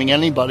deplatforming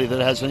anybody that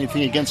has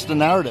anything against the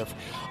narrative.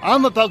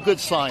 I'm about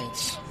good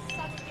science.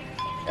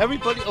 A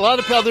lot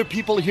of other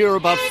people hear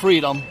about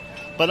freedom,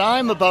 but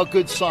I'm about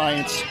good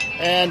science,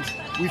 and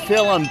we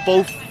fail on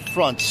both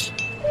fronts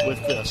with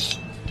this.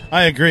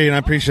 I agree, and I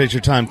appreciate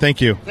your time.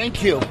 Thank you.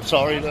 Thank you.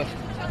 Sorry to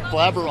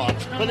blabber on,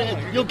 but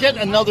you'll get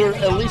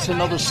at least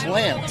another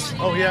slant.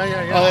 Oh, yeah.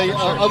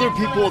 Sure. Other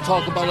people will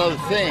talk about other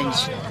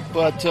things,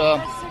 but,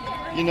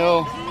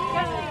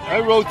 I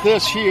wrote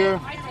this here,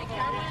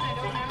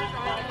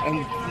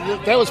 and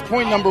that was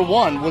point number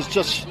one, was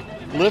just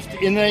lift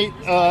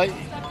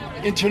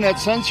internet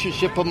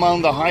censorship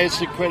among the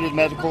highest accredited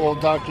medical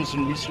doctors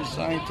and research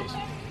scientists.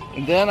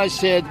 And then I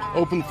said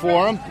open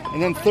forum.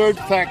 And then third,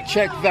 fact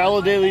check,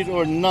 validated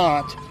or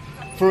not.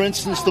 For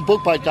instance, the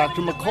book by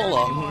Dr.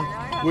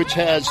 McCullough, which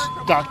has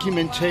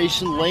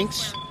documentation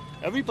links.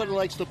 Everybody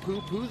likes to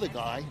poo-poo the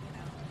guy,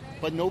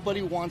 but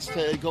nobody wants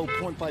to go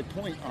point by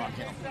point on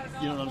him.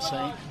 You know what I'm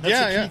saying?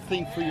 That's a key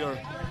thing for your...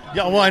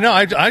 Yeah, well, I know.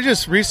 I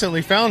just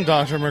recently found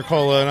Dr.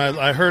 McCullough, and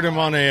I heard him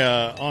on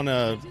a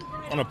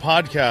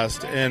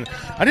podcast, and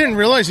I didn't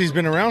realize he's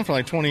been around for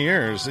like 20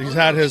 years. He's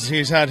had his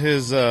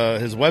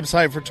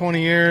website for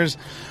 20 years,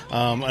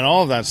 and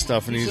all of that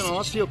stuff. And he's an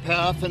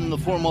osteopath and the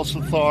foremost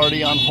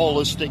authority on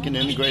holistic and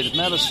integrated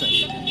medicine.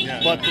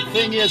 But the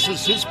thing is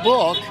his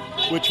book,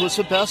 which was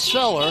a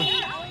bestseller,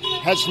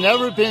 has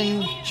never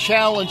been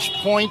challenged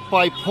point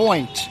by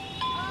point.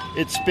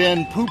 It's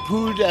been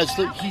poo-pooed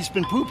he's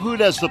been poo-pooed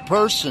as a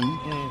person,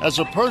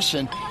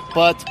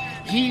 but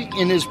he,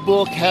 in his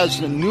book,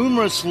 has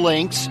numerous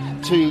links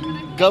to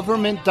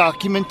government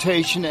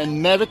documentation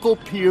and medical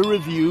peer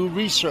review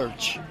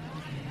research.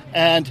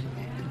 And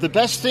the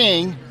best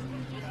thing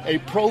a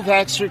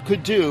pro-vaxxer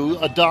could do,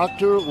 a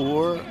doctor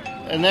or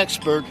an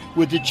expert,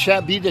 would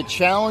be to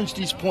challenge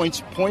these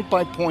points point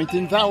by point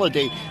and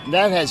validate. And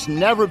that has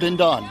never been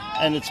done,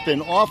 and it's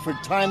been offered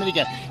time and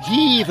again.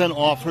 He even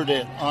offered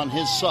it on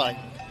his site.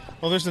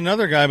 Well, there's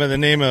another guy by the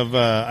name of,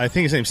 I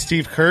think his name's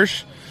Steve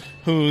Kirsch,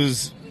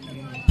 who's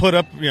put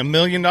up $1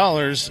 million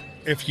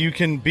if you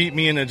can beat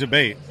me in a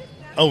debate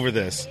over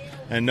this,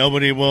 and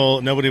nobody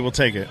will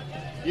take it.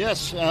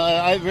 Yes,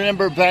 I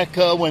remember back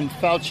when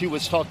Fauci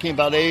was talking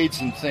about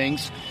AIDS and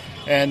things,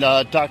 and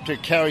Dr.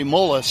 Kary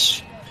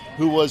Mullis,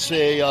 who was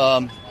a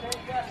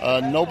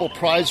Nobel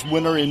Prize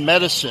winner in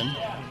medicine,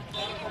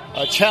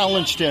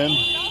 challenged him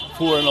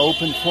for an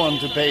open forum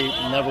debate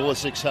and never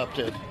was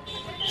accepted.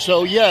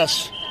 So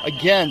yes,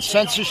 again,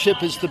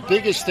 censorship is the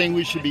biggest thing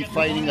we should be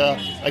fighting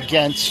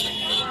against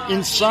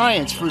in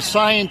science, for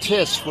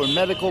scientists, for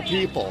medical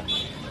people.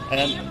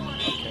 And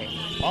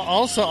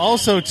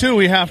Also, too,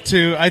 we have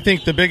to, I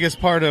think the biggest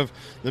part of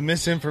the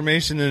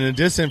misinformation and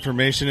the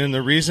disinformation, and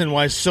the reason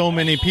why so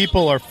many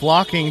people are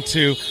flocking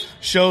to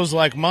shows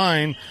like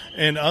mine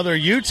and other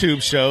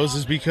YouTube shows,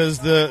 is because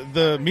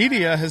the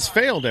media has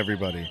failed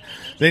everybody.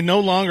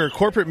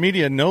 Corporate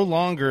media no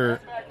longer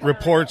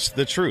reports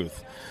the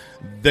truth.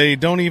 They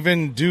don't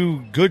even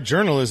do good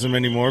journalism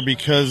anymore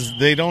because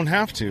they don't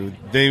have to.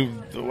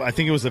 I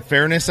think it was the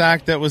Fairness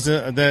Act that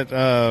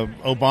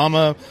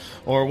Obama,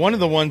 or one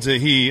of the ones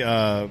that he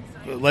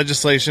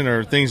legislation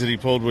or things that he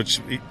pulled, which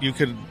you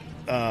could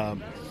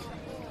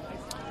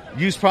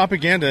use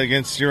propaganda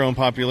against your own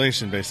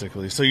population,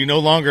 basically. So you no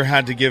longer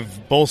had to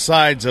give both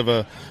sides of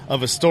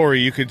a story.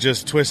 You could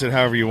just twist it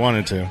however you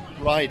wanted to.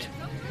 Right,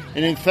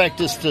 and in fact,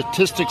 the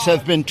statistics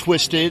have been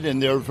twisted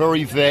and they're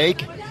very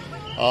vague.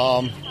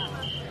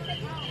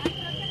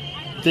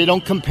 They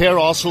don't compare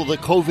also the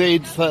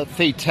COVID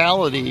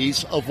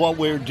fatalities of what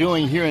we're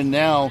doing here and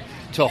now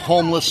to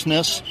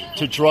homelessness,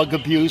 to drug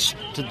abuse,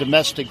 to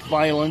domestic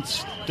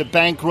violence, to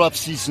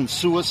bankruptcies and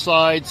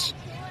suicides,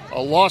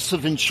 a loss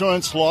of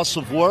insurance, loss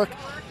of work.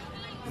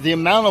 The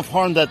amount of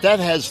harm that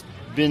has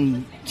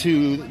been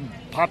to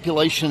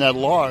population at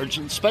large,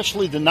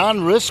 especially the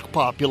non-risk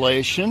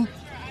population.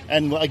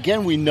 And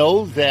again, we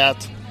know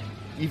that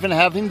even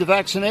having the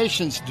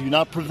vaccinations do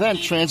not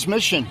prevent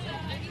transmission.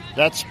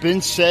 That's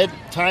been said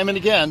time and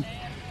again.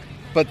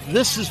 But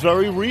this is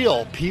very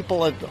real.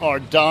 People are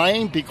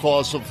dying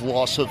because of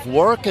loss of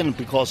work and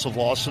because of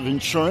loss of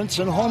insurance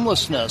and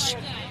homelessness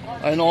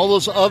and all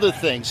those other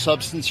things,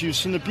 substance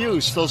use and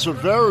abuse. Those are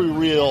very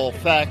real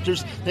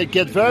factors that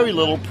get very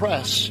little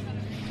press.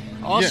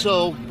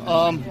 Also,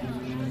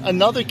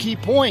 another key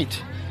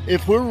point,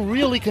 if we're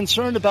really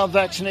concerned about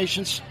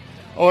vaccinations,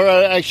 or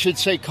I should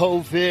say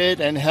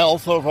COVID and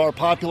health of our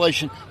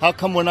population, how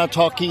come we're not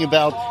talking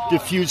about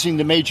diffusing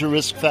the major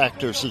risk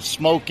factors of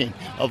smoking,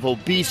 of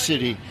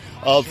obesity,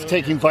 of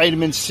taking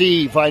vitamin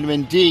C,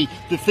 vitamin D,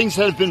 the things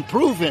that have been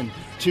proven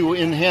to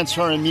enhance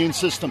our immune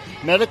system?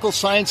 Medical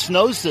science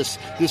knows this.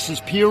 This is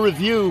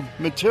peer-reviewed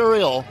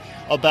material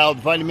about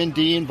vitamin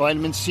D and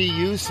vitamin C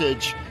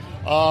usage,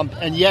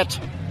 and yet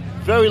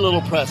very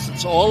little press.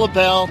 It's all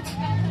about,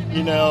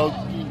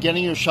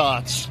 getting your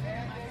shots.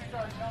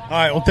 All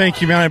right. Well,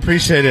 thank you, man. I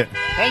appreciate it.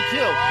 Thank you.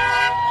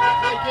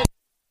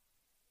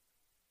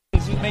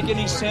 Does it make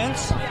any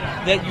sense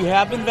that you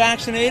have been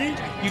vaccinated?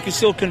 You can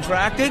still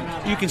contract it.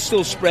 You can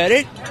still spread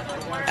it.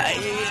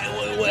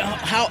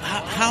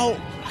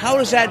 How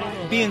is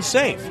that being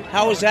safe?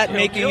 How is that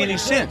making any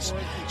sense?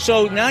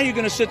 So now you're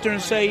going to sit there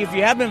and say, if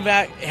you haven't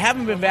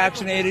been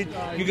vaccinated,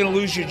 you're going to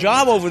lose your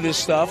job over this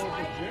stuff.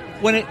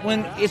 When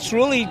it's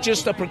really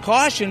just a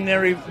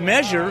precautionary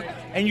measure,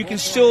 and you can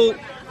still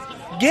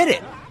get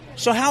it.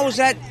 So how is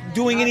that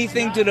doing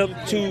anything to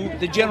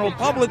the general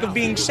public of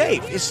being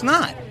safe? It's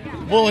not.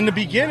 Well, in the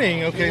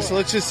beginning, okay, so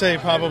let's just say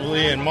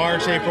probably in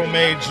March, April,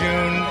 May,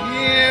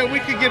 June, we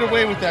could get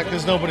away with that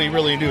because nobody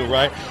really knew,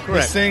 right? Correct.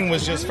 This thing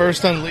was just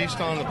first unleashed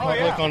on the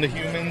public, on the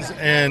humans,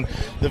 and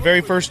the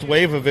very first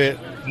wave of it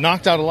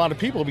knocked out a lot of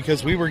people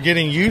because we were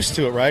getting used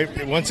to it,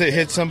 right? Once it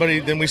hit somebody,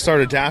 then we start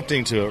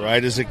adapting to it,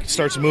 right? As it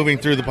starts moving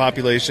through the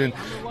population,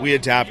 we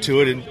adapt to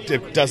it, and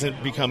it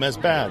doesn't become as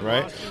bad,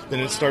 right? Then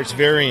it starts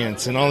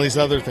variants and all these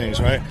other things,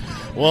 right?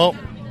 Well,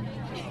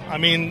 I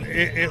mean,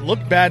 it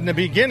looked bad in the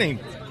beginning,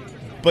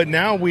 but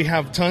now we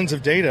have tons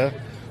of data.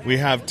 We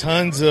have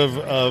tons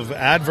of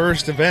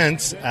adverse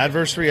events,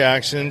 adverse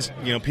reactions,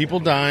 people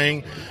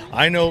dying.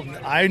 I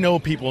know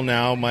people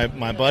now. My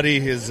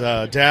buddy, his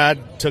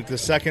dad took the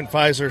second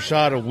Pfizer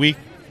shot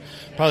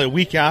probably a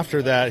week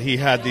after that. He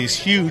had these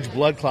huge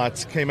blood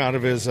clots came out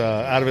of his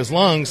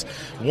lungs.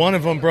 One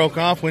of them broke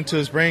off, went to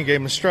his brain, gave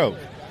him a stroke.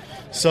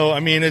 So, I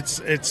mean,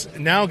 it's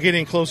now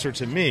getting closer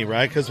to me,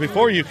 right? Because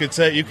before you could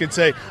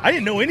say, I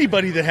didn't know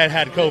anybody that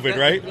had COVID,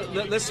 right?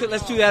 Let's do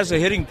that as a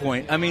hitting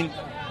point. I mean,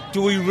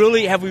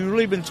 have we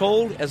really been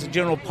told as a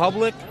general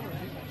public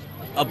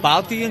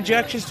about the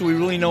injections? Do we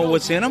really know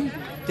what's in them?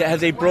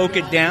 Have they broke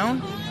it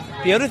down?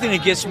 The other thing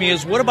that gets me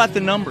is, what about the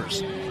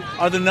numbers?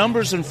 Are the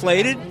numbers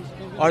inflated?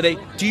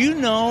 Do you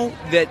know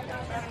that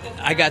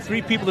I got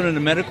 3 people that are in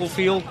the medical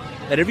field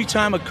that every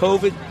time a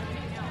COVID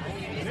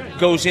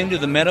goes into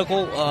the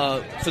medical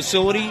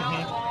facility,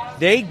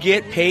 they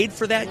get paid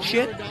for that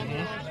shit?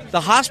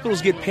 The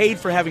hospitals get paid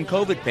for having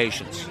COVID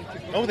patients.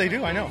 Oh, they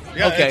do. I know.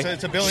 Yeah, okay.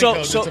 It's a billing code.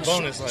 It's a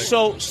bonus.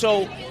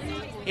 So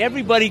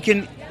everybody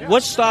can.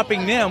 What's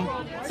stopping them?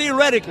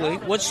 Theoretically,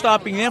 what's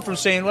stopping them from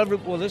saying,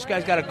 "Well, this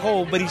guy's got a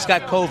cold, but he's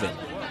got COVID,"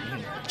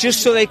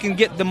 just so they can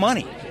get the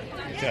money?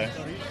 Okay.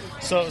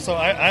 So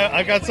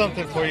I got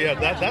something for you.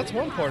 That's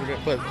one part of it.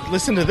 But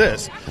listen to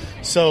this.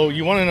 So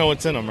you want to know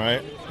what's in them,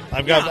 right?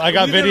 I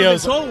got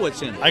videos. Told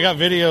what's in it. I got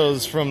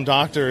videos from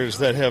doctors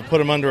that have put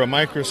them under a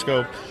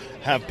microscope,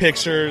 have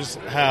pictures,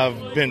 have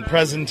been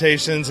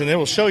presentations, and it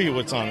will show you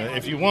what's on it.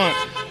 If you want,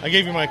 I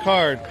gave you my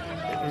card.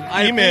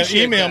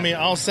 Email me.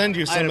 I'll send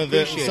you some of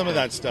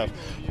that stuff.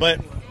 But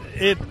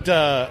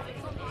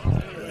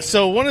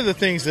so one of the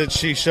things that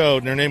she showed,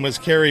 and her name was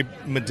Carrie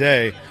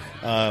Madej,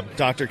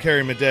 Dr.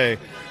 Carrie Madej,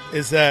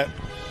 is that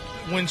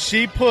when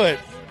she put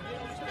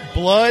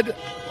blood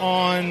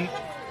on,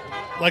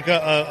 like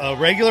a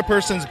regular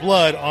person's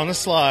blood on a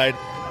slide,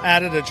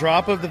 added a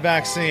drop of the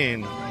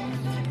vaccine,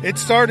 it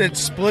started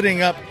splitting,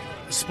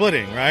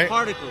 right?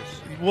 Particles.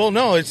 Well,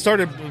 no, it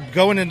started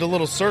going into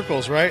little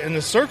circles, right? And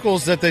the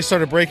circles that they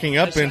started breaking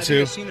up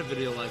into I've seen a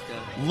video like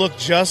that. Look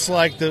just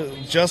like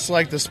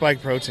the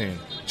spike protein,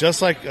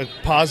 just like a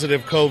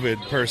positive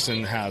COVID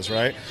person has,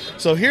 right?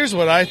 So here's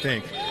what I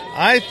think.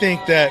 I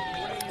think that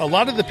a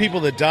lot of the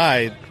people that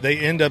died, they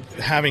end up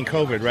having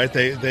COVID, right?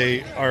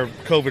 They are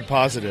COVID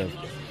positive.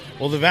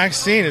 Well, the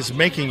vaccine is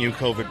making you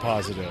COVID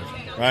positive,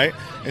 right?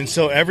 And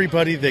so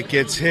everybody that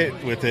gets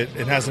hit with it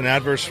and has an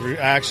adverse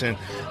reaction,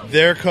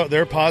 they're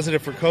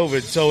positive for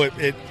COVID, so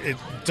it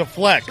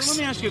deflects. So let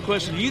me ask you a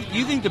question. Do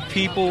you think the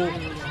people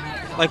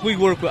like we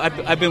work with,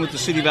 I've been with the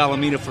city of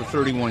Alameda for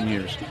 31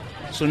 years.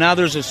 So now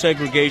there's a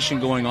segregation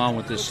going on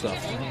with this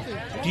stuff.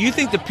 Do you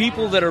think the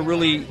people that are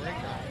really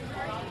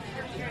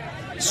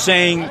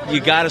saying you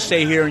got to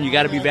stay here and you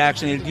got to be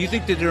vaccinated, do you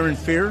think that they're in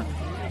fear?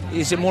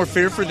 Is it more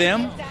fear for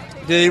them?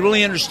 Do they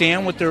really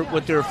understand what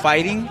they're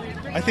fighting?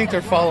 I think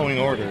they're following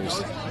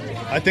orders.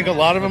 I think a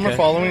lot of them are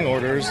following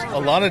orders. A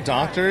lot of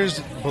doctors,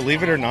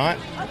 believe it or not,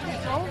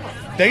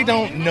 they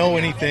don't know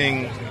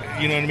anything,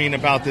 you know what I mean,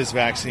 about this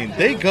vaccine.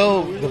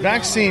 The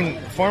vaccine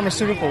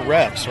pharmaceutical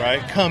reps,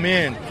 right, come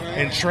in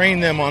and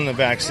train them on the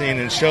vaccine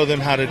and show them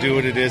how to do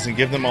what it is and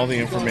give them all the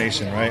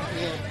information, right?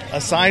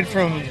 Aside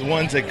from the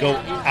ones that go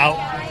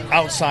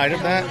outside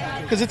of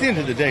that, because at the end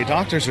of the day,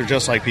 doctors are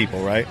just like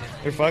people, right?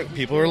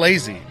 People are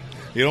lazy.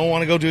 You don't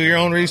want to go do your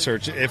own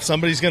research. If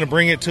somebody's going to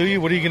bring it to you,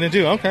 what are you going to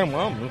do? Okay,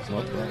 well,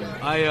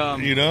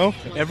 you know,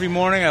 every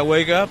morning I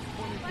wake up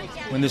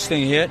when this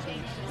thing hit.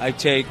 I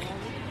take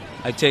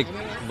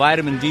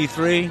vitamin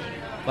D3,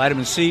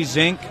 vitamin C,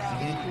 zinc,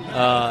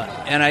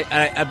 and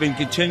I've been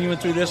continuing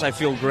through this. I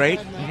feel great.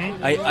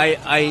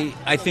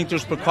 I think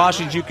there's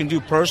precautions you can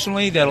do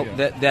personally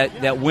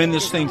that win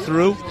this thing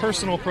through.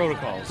 Personal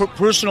protocols.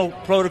 Personal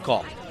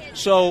protocol.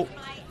 So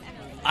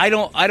I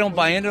don't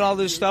buy into all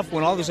this stuff.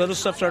 When all this other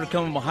stuff started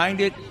coming behind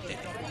it,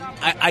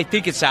 I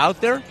think it's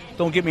out there.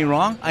 Don't get me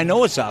wrong. I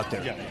know it's out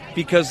there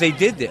because they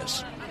did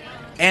this.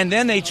 And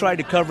then they tried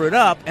to cover it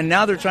up, and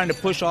now they're trying to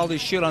push all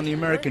this shit on the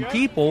American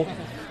people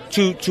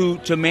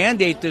to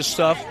mandate this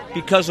stuff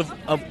because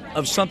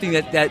of something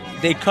that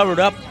they covered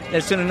up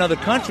that's in another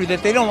country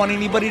that they don't want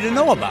anybody to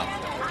know about.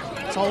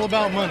 It's all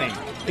about money.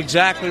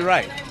 Exactly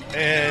right.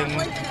 And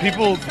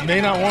people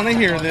may not want to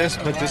hear this,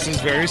 but this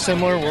is very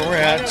similar where we're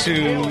at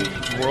to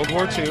World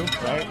War II,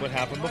 right? What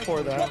happened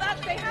before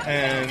that.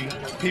 And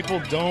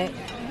people don't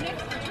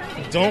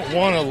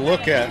want to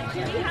look at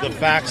the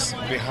facts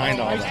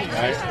behind all that,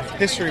 right?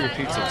 History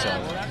repeats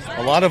itself.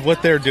 A lot of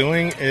what they're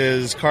doing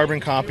is carbon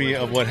copy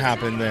of what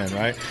happened then,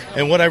 right?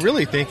 And what I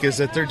really think is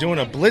that they're doing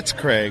a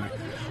blitzkrieg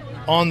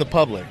on the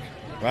public,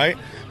 right?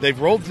 They've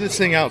rolled this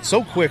thing out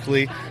so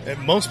quickly that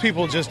most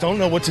people just don't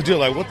know what to do.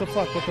 Like, what the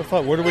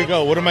fuck? Where do we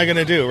go? What am I going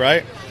to do,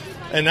 right?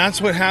 And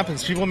that's what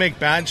happens. People make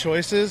bad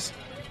choices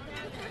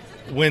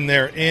when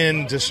they're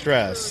in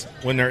distress,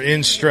 when they're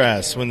in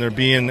stress, when they're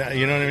being,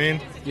 you know what I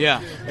mean?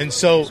 Yeah. And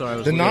so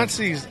the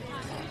Nazis,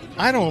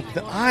 I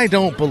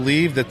don't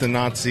believe that the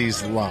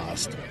Nazis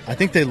lost. I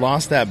think they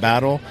lost that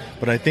battle,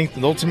 but I think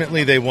that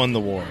ultimately they won the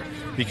war.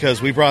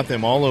 Because we brought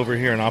them all over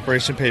here in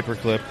Operation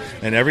Paperclip,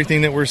 and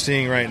everything that we're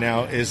seeing right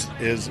now is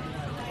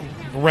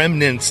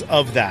remnants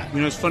of that.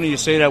 You know, it's funny you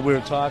say that. We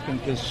were talking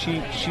because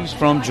she's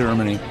from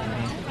Germany,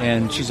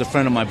 and she's a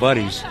friend of my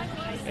buddy's.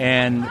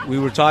 And we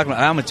were talking.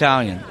 I'm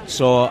Italian,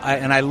 so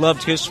I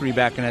loved history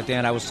back in that day.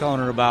 And I was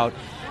telling her about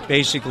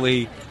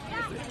basically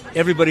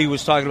everybody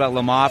was talking about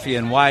La Mafia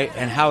and why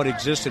and how it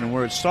existed and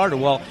where it started.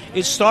 Well,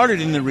 it started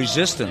in the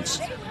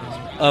resistance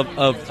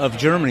of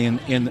Germany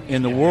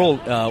in the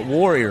World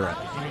War era,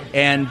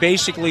 and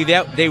basically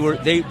that they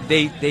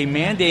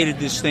mandated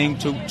this thing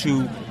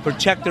to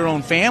protect their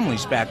own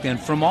families back then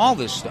from all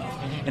this stuff,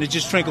 and it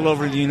just trickled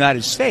over to the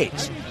United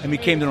States and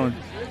became their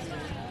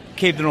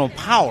own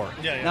power.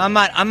 Now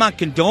I'm not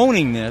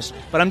condoning this,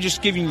 but I'm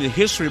just giving you the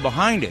history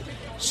behind it.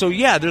 So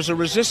yeah, there's a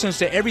resistance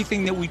to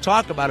everything that we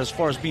talk about as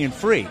far as being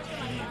free.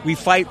 We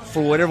fight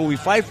for whatever we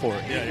fight for.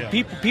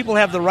 People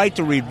have the right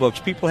to read books.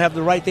 People have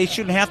the right. They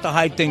shouldn't have to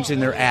hide things in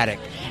their attic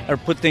or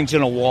put things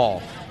in a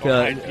wall.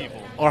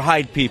 Or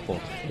hide people.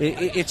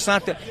 It's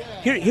not that.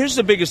 Here's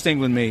the biggest thing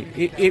with me.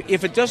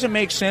 If it doesn't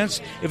make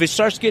sense, if it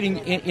starts getting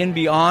in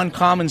beyond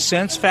common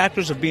sense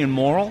factors of being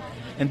moral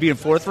and being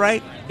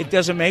forthright, it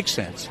doesn't make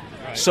sense.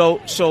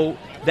 So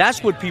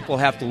that's what people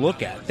have to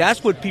look at.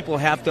 That's what people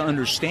have to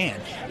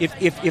understand.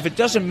 If it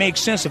doesn't make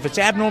sense, if it's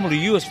abnormal to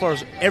you as far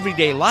as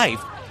everyday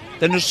life,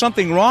 then there's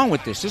something wrong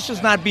with this. This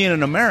is not being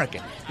an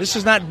American. This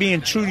is not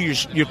being true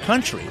to your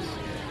country.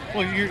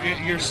 Well,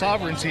 your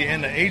sovereignty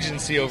and the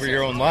agency over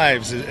your own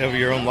life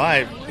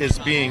is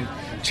being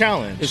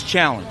challenged. It's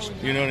challenged.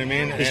 You know what I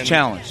mean? It's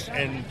challenged.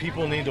 And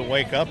people need to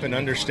wake up and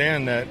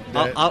understand that.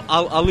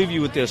 I'll leave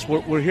you with this.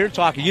 We're here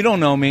talking. You don't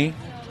know me.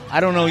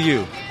 I don't know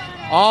you.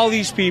 All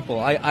these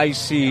people, I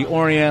see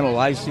Oriental,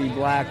 I see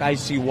black, I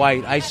see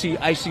white, I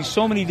see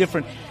so many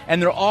different,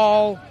 and they're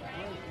all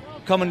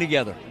coming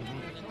together.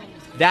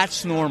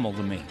 That's normal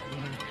to me.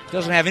 It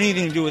doesn't have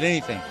anything to do with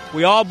anything.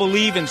 We all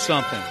believe in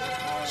something.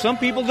 Some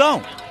people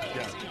don't.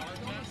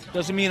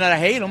 Doesn't mean that I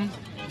hate them.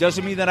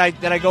 Doesn't mean that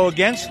I go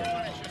against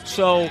them.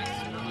 So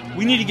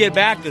we need to get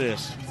back to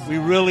this. We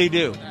really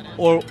do.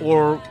 Or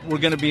we're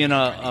going to be in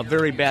a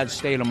very bad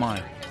state of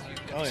mind.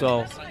 Oh, yeah.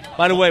 So,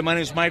 by the way, my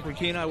name is Mike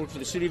Rakina. I work for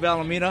the city of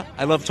Alameda.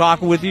 I love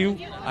talking with you.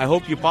 I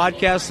hope you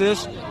podcast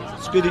this.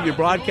 It's good that you're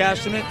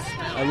broadcasting it.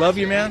 I love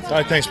you, man. All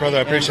right, thanks, brother.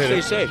 I appreciate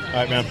it. Stay safe. All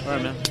right, man. All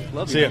right, man.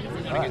 Love you. See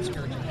you. All right.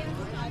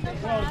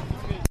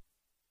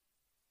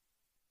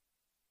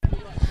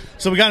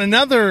 So we got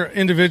another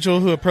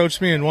individual who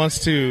approached me and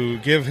wants to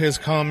give his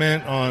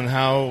comment on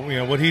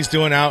how, what he's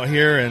doing out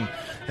here and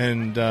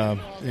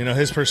and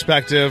his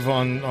perspective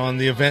on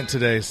the event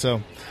today.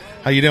 So,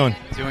 how you doing?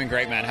 Doing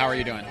great, man. How are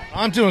you doing?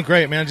 I'm doing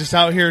great, man. Just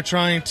out here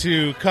trying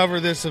to cover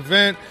this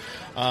event.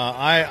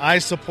 I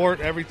support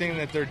everything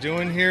that they're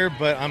doing here,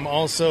 but I'm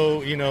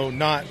also,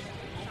 not.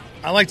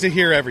 I like to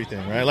hear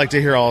everything, right? I like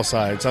to hear all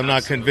sides. I'm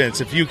not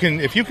convinced. If you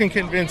can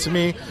convince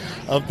me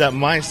of that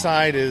my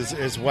side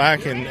is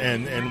whack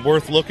and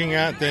worth looking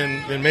at,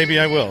 then maybe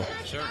I will.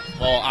 Sure.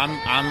 Well,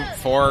 I'm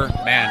for,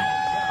 man,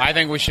 I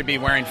think we should be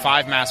wearing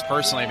 5 masks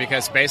personally,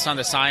 because based on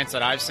the science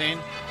that I've seen,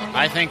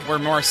 I think we're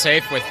more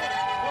safe with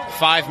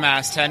 5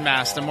 masks, 10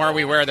 masks. The more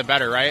we wear, the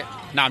better, right?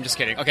 No, I'm just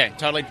kidding. Okay,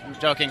 totally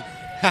joking.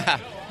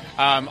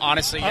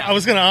 Honestly, yeah. I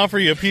was going to offer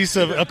you a piece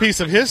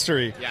of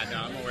history. Yeah,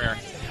 no,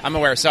 I'm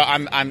aware. So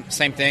I'm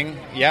same thing.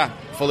 Yeah,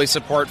 fully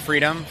support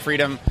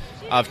freedom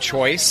of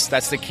choice.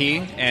 That's the key.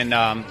 And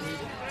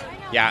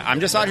I'm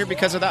just out here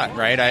because of that,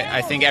 right?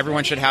 I think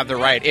everyone should have the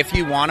right. If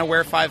you want to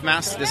wear 5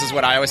 masks, this is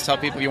what I always tell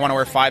people. If you want to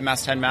wear 5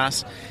 masks, 10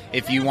 masks,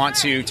 if you want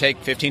to take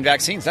 15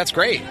 vaccines, that's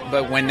great.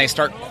 But when they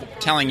start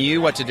telling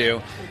you what to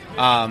do,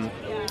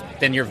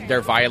 then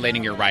they're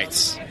violating your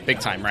rights big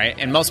time, right?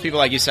 And most people,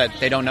 like you said,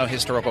 they don't know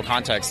historical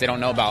context. They don't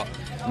know about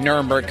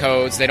Nuremberg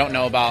codes. They don't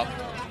know about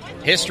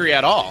history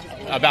at all.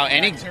 About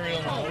any bacterial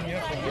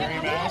pneumonia from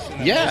wearing masks.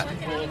 And yeah. Most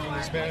people from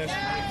the Spanish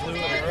flu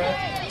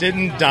era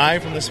didn't die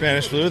from the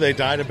Spanish flu. They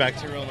died of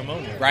bacterial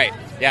pneumonia. Right.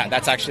 Yeah,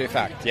 that's actually a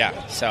fact.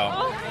 Yeah. So,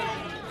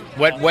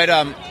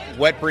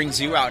 what brings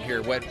you out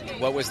here?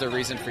 What was the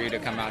reason for you to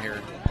come out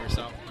here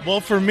yourself? Well,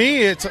 for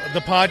me, it's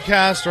the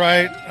podcast,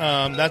 right?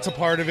 That's a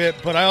part of it.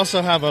 But I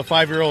also have a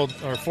 5-year-old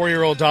or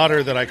 4-year-old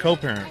daughter that I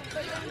co-parent,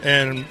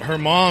 and her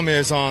mom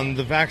is on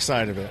the vax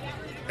side of it.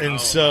 And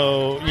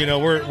so,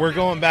 we're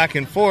going back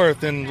and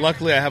forth, and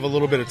luckily I have a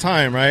little bit of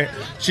time, right?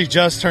 She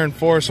just turned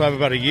 4, so I have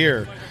about a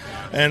year.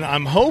 And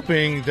I'm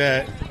hoping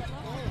that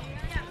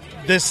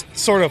this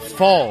sort of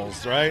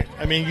falls, right?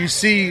 I mean, you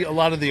see a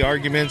lot of the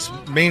arguments.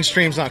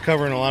 Mainstream's not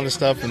covering a lot of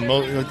stuff. And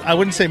I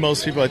wouldn't say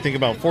most people. I think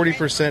about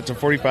 40% to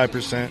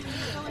 45%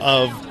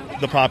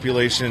 of the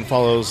population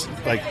follows,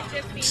 like,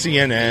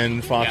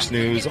 CNN, Fox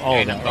News, all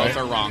of that, both right?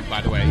 are wrong, by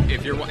the way.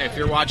 If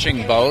you're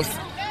watching both,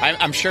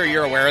 I'm sure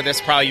you're aware of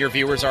this, probably your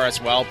viewers are as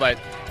well, but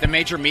the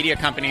major media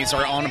companies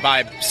are owned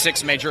by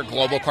 6 major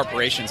global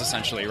corporations,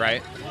 essentially,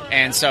 right?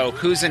 And so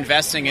who's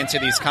investing into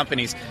these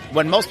companies?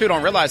 What most people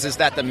don't realize is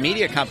that the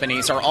media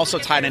companies are also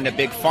tied into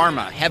big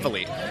pharma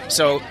heavily.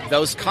 So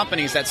those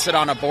companies that sit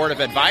on a board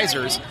of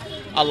advisors,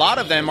 a lot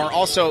of them are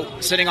also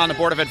sitting on the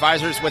board of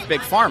advisors with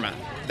big pharma.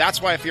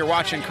 That's why if you're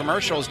watching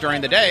commercials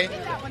during the day,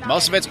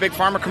 most of it's big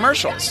pharma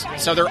commercials.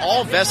 So they're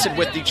all vested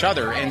with each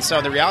other. And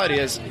so the reality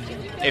is,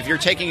 if you're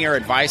taking your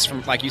advice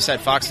from, like you said,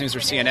 Fox News or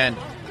CNN,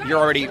 you're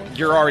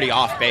already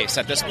off base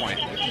at this point.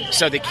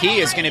 So the key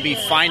is going to be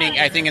finding,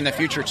 I think in the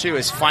future too,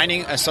 is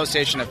finding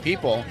association of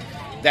people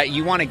that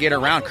you want to get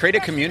around. Create a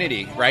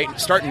community, right?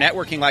 Start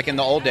networking like in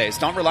the old days.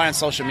 Don't rely on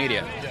social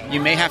media. You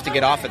may have to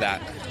get off of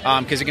that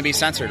because it can be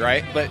censored,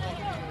 right? But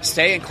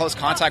stay in close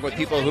contact with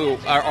people who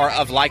are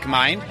of like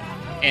mind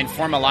and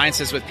form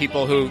alliances with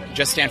people who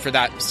just stand for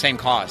that same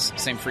cause,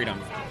 same freedom.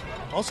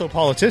 Also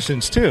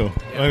politicians, too.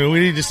 I mean,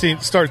 we need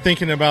to start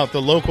thinking about the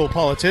local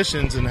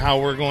politicians and how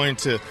we're going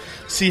to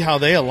see how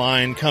they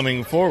align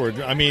coming forward.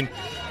 I mean,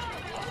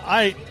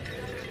 I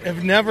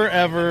have never,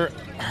 ever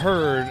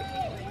heard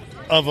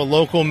of a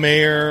local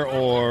mayor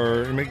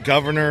or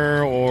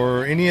governor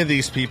or any of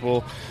these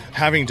people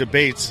having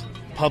debates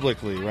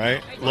publicly,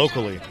 right?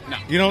 Locally.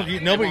 No.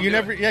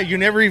 You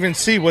never even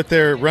see what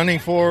they're running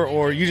for,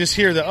 or you just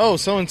hear that,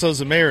 so-and-so's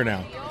the mayor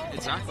now.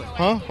 Exactly.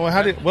 Huh?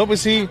 Well, what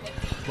was he...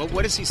 Well,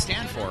 what does he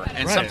stand for?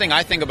 And right. Something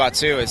I think about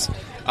too is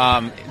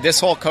this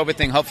whole COVID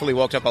thing hopefully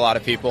woke up a lot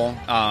of people,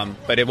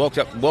 but it woke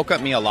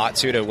up me a lot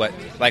too to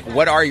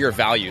what are your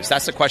values?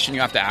 That's the question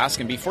you have to ask.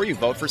 And before you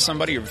vote for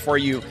somebody, or before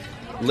you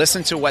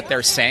listen to what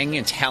they're saying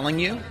and telling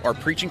you or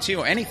preaching to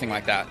you or anything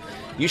like that,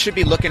 you should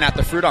be looking at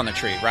the fruit on the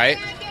tree, right?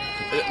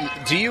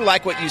 Do you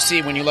like what you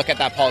see when you look at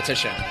that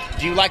politician?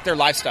 Do you like their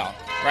lifestyle,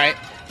 right?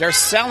 They're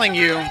selling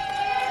you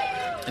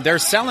a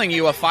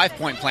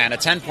 5-point plan, a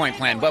 10-point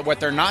plan, but what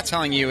they're not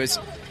telling you is,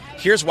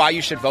 here's why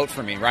you should vote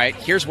for me, right?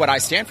 Here's what I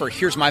stand for.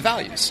 Here's my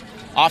values.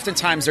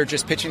 Oftentimes they're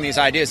just pitching these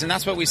ideas, and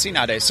that's what we see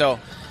nowadays. So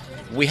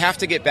we have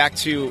to get back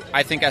to,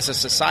 I think as a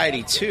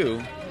society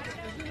too,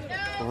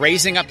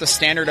 raising up the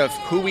standard of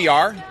who we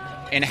are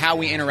and how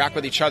we interact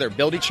with each other,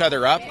 build each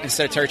other up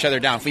instead of tear each other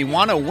down. If we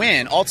want to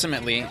win,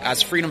 ultimately,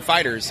 as freedom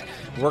fighters,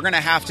 we're going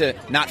to have to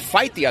not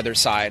fight the other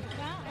side,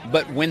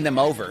 but win them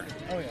over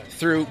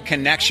through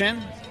connection,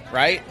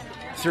 right?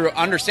 Through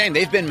understanding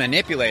they've been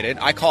manipulated.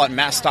 I call it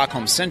mass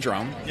Stockholm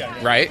Syndrome,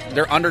 right?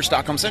 They're under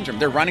Stockholm Syndrome.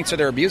 They're running to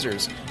their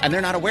abusers, and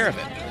they're not aware of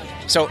it.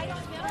 So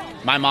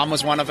my mom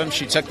was one of them.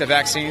 She took the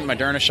vaccine,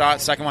 Moderna shot,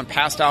 second one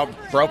passed out,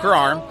 broke her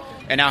arm,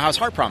 and now has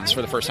heart problems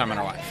for the first time in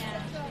her life.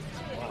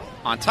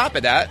 On top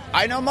of that,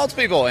 I know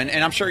multiple people, and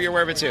I'm sure you're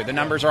aware of it too. The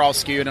numbers are all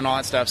skewed and all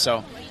that stuff.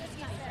 So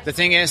the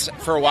thing is,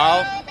 for a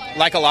while,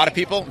 like a lot of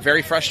people,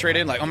 very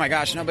frustrated, like, oh my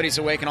gosh, nobody's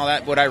awake and all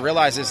that. What I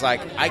realize is, like,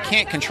 I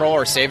can't control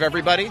or save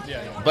everybody,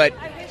 but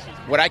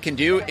what I can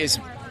do is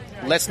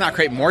let's not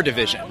create more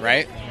division,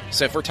 right?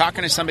 So if we're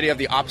talking to somebody of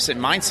the opposite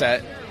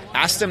mindset,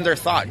 ask them their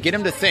thought, get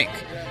them to think.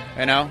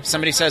 You know,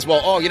 somebody says,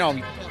 well, oh, you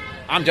know,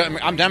 I'm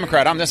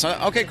Democrat, I'm this.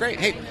 Okay, great.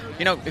 Hey,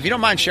 you know, if you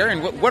don't mind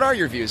sharing, what are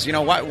your views? You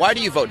know, why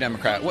do you vote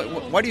Democrat?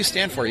 What do you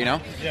stand for, you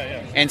know?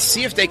 Yeah. And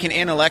see if they can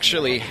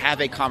intellectually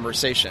have a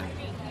conversation.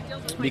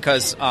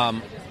 Because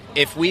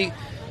if we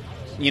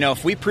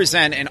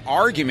present an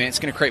argument, it's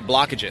going to create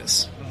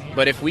blockages.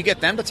 But if we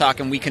get them to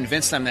talk and we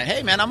convince them that,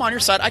 hey, man, I'm on your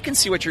side, I can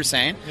see what you're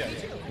saying. Yeah.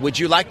 Would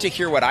you like to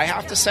hear what I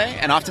have to say?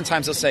 And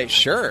oftentimes they'll say,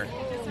 sure.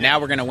 Now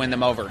we're going to win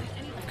them over.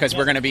 Because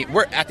we're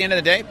at the end of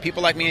the day,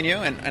 people like me and you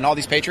and all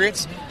these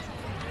patriots,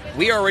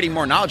 we are already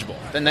more knowledgeable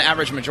than the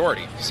average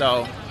majority.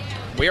 So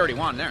we already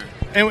won there.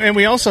 And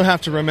we also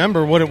have to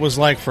remember what it was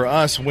like for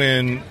us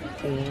when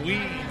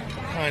we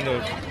kind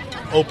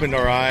of opened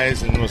our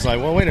eyes and was like,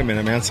 well, wait a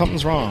minute, man,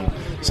 something's wrong.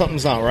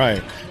 Something's not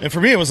right. And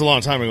for me, it was a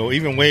long time ago,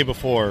 even way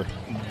before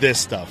this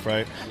stuff,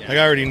 right? Like, I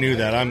already knew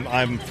that.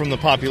 I'm from the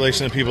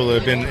population of people that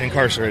have been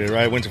incarcerated,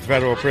 right? I went to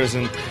federal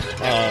prison,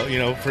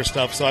 for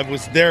stuff. So I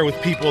was there with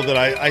people that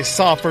I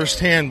saw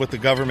firsthand what the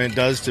government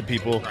does to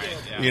people,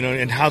 you know,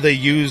 and how they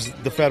use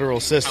the federal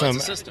system,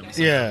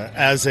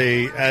 as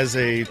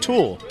a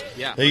tool.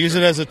 Yeah, they use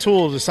it as a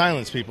tool to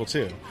silence people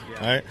too,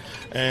 right?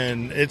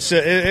 And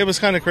it was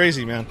kind of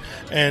crazy, man.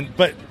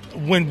 But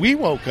when we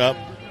woke up,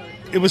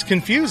 it was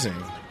confusing,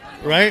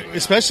 right?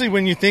 Especially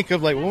when you think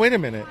of like, well, wait a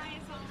minute.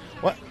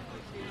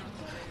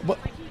 What?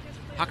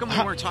 How come we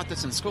weren't taught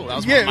this in school? That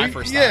was one of my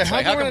first thoughts.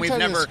 Like, how come we've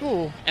never?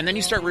 And then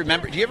you start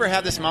remember. Do you ever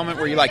have this moment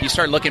where you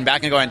start looking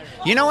back and going,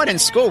 you know what? In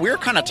school, we were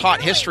kind of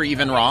taught history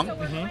even wrong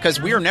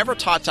because we were never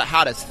taught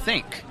how to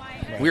think.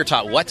 Right. We were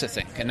taught what to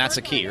think, and that's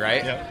a key,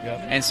 right?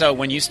 Yep. And so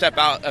when you step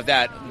out of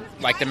that,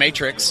 like the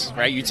Matrix,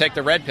 right? You take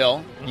the red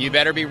pill. You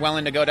better be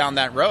willing to go down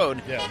that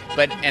road. Yeah.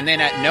 And then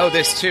know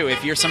this too: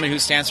 if you're somebody who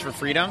stands for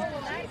freedom,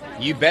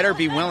 you better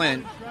be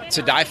willing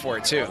to die for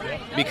it too,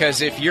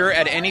 because if you're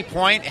at any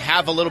point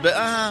have a little bit,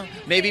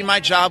 maybe my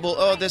job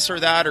will, this or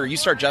that, or you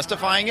start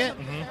justifying it,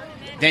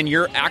 then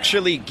you're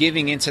actually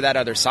giving into that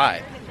other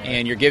side,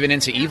 and you're giving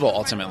into evil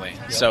ultimately.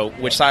 So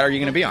which side are you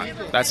going to be on?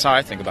 That's how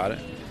I think about it.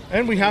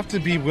 And we have to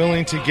be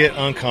willing to get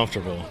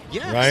uncomfortable,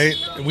 right?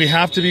 We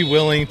have to be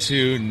willing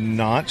to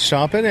not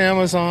shop at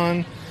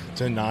Amazon,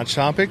 to not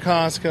shop at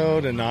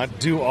Costco, to not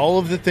do all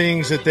of the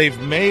things that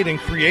they've made and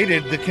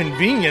created the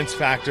convenience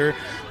factor,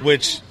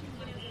 which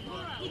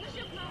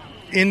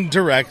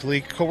indirectly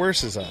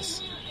coerces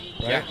us,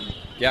 right?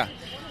 Yeah.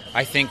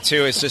 I think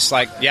too, it's just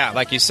like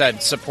you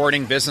said,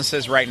 supporting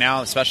businesses right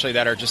now, especially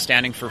that are just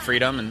standing for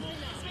freedom and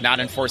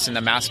not enforcing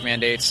the mask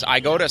mandates. I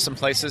go to some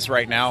places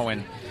right now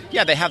and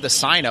they have the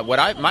sign up.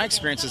 My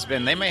experience has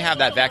been, they may have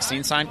that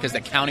vaccine sign because the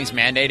county's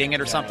mandating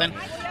it or something.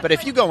 But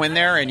if you go in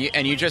there and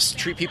you just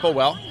treat people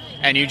well,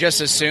 and you just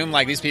assume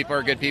like these people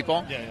are good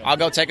people, I'll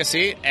go take a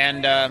seat,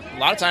 and a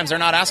lot of times they're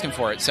not asking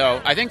for it.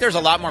 So I think there's a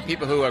lot more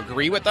people who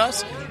agree with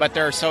us, but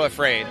they're so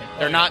afraid.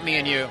 They're not me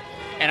and you.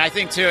 And I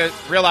think too,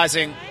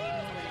 realizing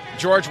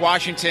George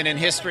Washington in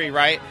history,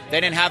 right? They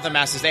didn't have the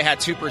masses. They had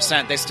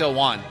 2%. They still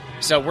won.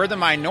 So we're the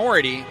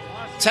minority.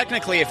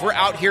 Technically, if we're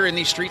out here in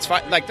these streets,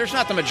 there's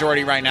not the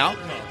majority right now,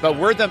 but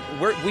what I'm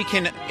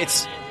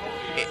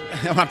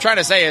trying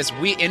to say is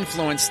we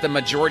influence the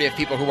majority of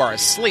people who are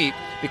asleep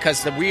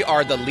because we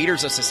are the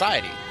leaders of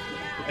society.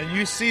 And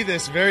you see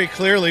this very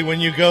clearly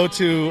when you go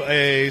to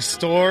a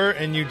store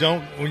and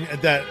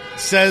that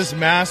says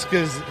mask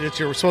that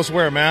you're supposed to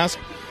wear a mask.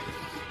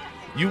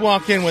 You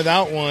walk in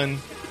without one,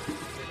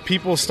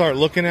 people start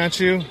looking at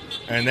you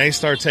and they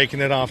start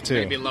taking it off too.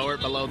 Maybe lower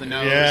it below the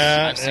nose.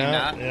 I've seen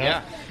that.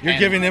 Yeah. You're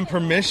giving them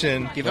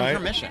permission. Give them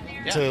permission.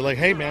 Yeah. To like,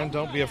 hey man,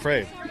 don't be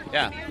afraid.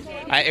 Yeah.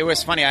 It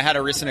was funny. I had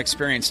a recent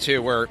experience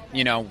too where,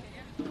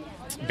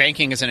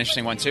 banking is an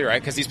interesting one too,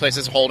 right? Because these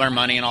places hold our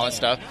money and all that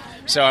stuff.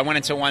 So I went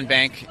into one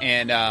bank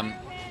and,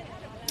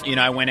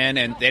 I went in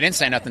and they didn't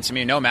say nothing to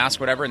me, no mask,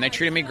 whatever, and they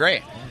treated me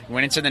great.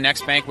 Went into the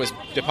next bank, was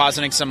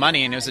depositing some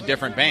money, and it was a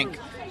different bank.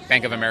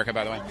 Bank of America,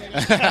 by the way.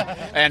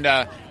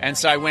 and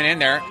so I went in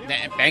there,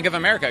 Bank of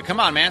America. Come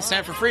on, man,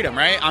 stand for freedom,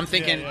 right? I'm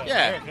thinking,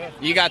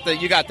 you got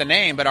the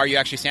name, but are you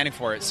actually standing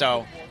for it?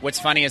 So what's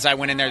funny is I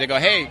went in there, they go,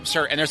 hey,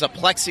 sir, and there's a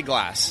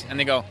plexiglass, and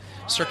they go,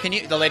 sir,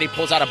 the lady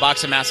pulls out a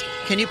box of masks.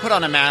 Can you put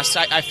on a mask?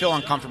 I feel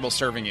uncomfortable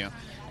serving you.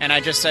 And I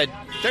just said,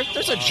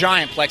 there's a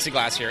giant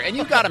plexiglass here, and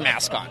you've got a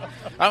mask on.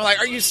 I'm like,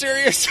 are you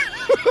serious?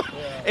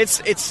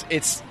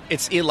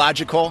 It's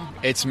illogical.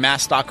 It's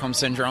mass Stockholm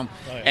syndrome.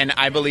 Right. And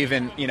I believe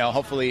in,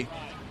 hopefully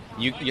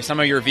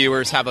some of your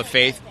viewers have a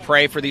faith.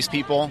 Pray for these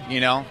people,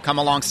 come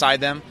alongside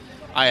them.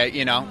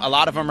 A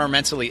lot of them are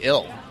mentally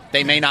ill.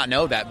 They may not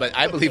know that, but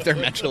I believe they're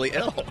mentally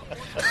ill.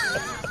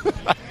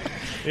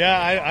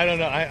 Yeah, I don't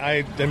know.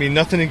 I mean,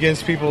 nothing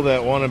against people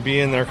that want to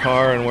be in their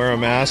car and wear a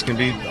mask and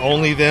be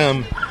only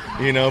them.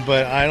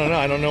 But I don't know.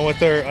 I don't know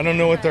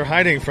what they're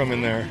hiding from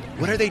in there.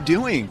 What are they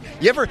doing?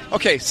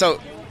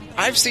 So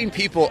I've seen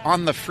people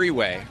on the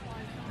freeway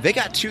They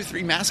got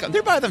 2-3 masks on.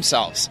 They're by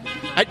themselves.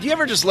 Do you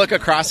ever just look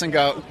across and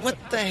go, what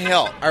the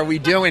hell are we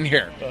doing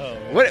here?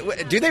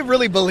 What do they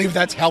really believe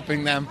that's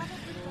helping them?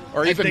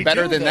 Or even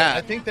better than that?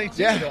 I think they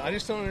do. Yeah. I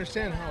just don't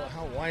understand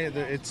why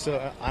it's.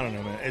 I don't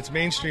know, man. It's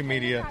mainstream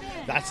media.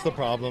 That's the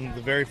problem.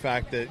 The very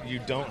fact that you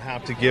don't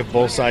have to give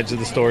both sides of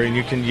the story, and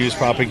you can use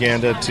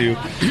propaganda to,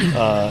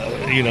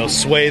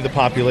 sway the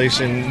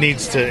population,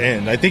 needs to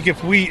end. I think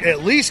if we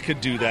at least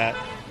could do that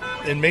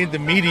and made the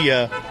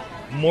media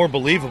more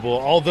believable,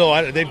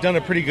 although they've done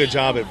a pretty good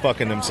job at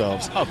fucking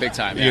themselves. Oh, big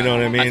time. Yeah. You know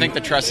what I mean? I think the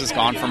trust has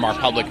gone from our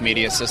public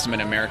media system in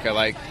America.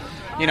 Like,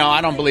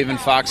 I don't believe in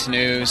Fox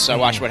News. I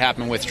watched what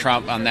happened with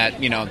Trump on that,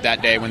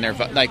 that day when they're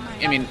like,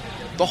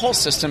 the whole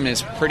system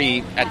is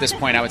pretty, at this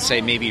point, I would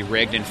say maybe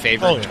rigged and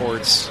favored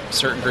towards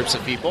certain groups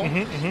of people.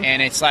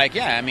 And it's like,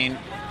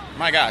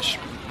 my gosh,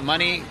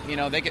 money,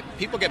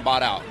 people get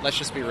bought out. Let's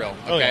just be real.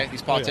 Okay.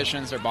 These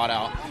politicians are bought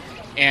out.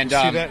 And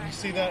you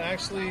see that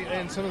actually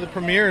in some of the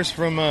premieres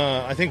from,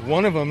 I think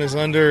one of them is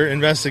under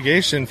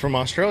investigation from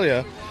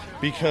Australia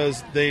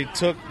because they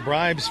took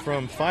bribes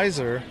from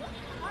Pfizer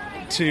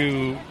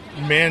to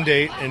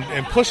mandate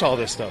and push all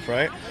this stuff,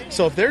 right?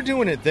 So if they're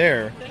doing it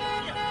there,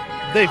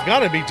 they've got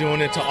to be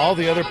doing it to all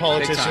the other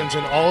politicians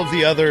and all of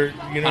the other,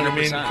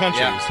 countries.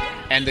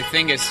 Yeah. And the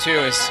thing is,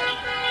 too,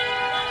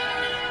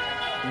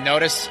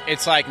 notice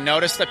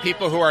the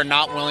people who are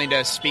not willing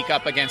to speak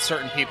up against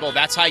certain people.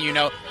 That's how you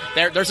know.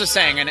 There's a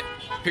saying, and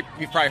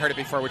you've probably heard it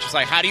before, which is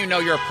like, how do you know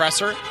your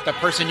oppressor? The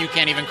person you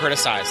can't even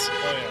criticize.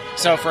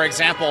 So, for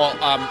example,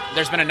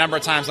 there's been a number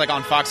of times, like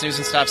on Fox News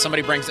and stuff,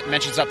 somebody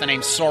mentions up the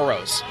name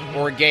Soros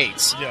or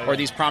Gates or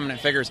these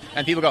prominent figures,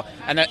 and people go,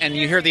 and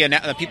you hear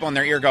the people in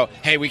their ear go,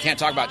 "Hey, we can't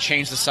talk about,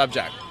 change the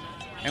subject."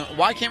 And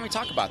why can't we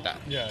talk about that?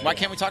 Why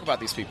can't we talk about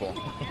these people,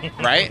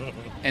 right?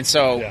 And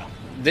so.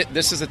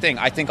 This is the thing.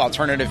 I think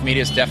alternative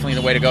media is definitely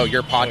the way to go.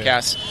 Your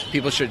podcast,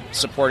 people should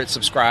support it,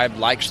 subscribe,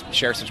 like,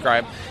 share,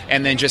 subscribe,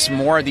 and then just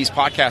more of these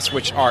podcasts.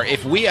 Which are,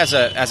 if we as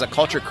a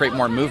culture create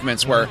more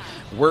movements where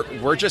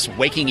we're just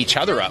waking each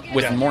other up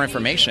with more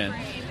information,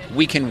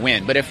 we can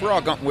win. But if we're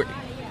all going,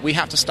 we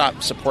have to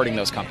stop supporting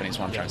those companies.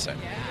 What I'm trying to say.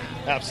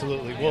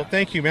 Absolutely. Well,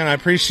 thank you, man. I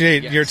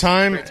appreciate your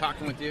time. Great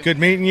talking with you. Good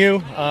meeting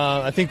you.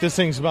 I think this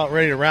thing's about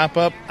ready to wrap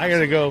up. I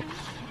got to go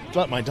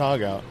let my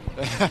dog out.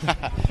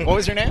 What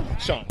was your name?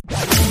 Sean.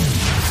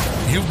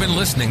 You've been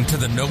listening to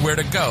the Nowhere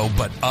to Go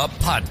But Up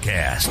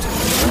podcast.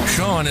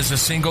 Sean is a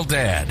single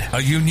dad, a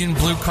union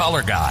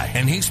blue-collar guy,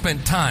 and he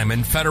spent time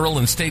in federal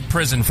and state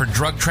prison for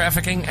drug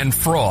trafficking and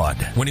fraud.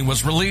 When he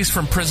was released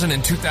from prison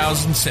in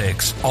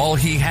 2006, all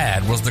he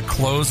had was the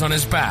clothes on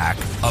his back,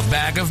 a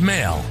bag of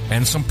mail,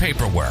 and some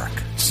paperwork.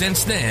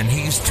 Since then,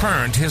 he's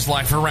turned his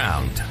life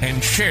around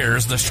and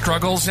shares the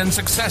struggles and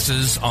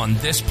successes on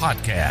this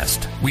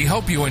podcast. We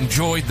hope you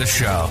enjoyed the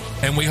show,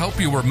 and we hope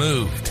you were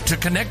moved. To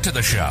connect to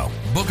the show,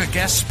 book a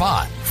guest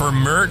spot. For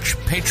merch,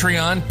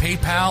 Patreon,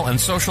 PayPal, and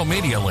social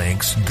media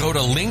links, go to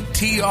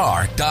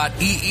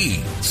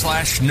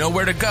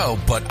linktr.ee/nowhere to go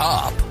but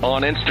up.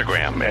 On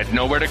Instagram at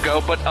Nowhere to Go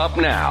But Up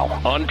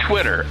Now. On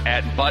Twitter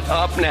at But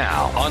Up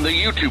Now. On the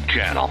YouTube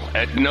channel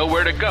at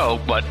Nowhere to Go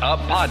But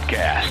Up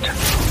Podcast.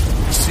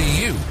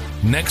 See you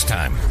next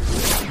time.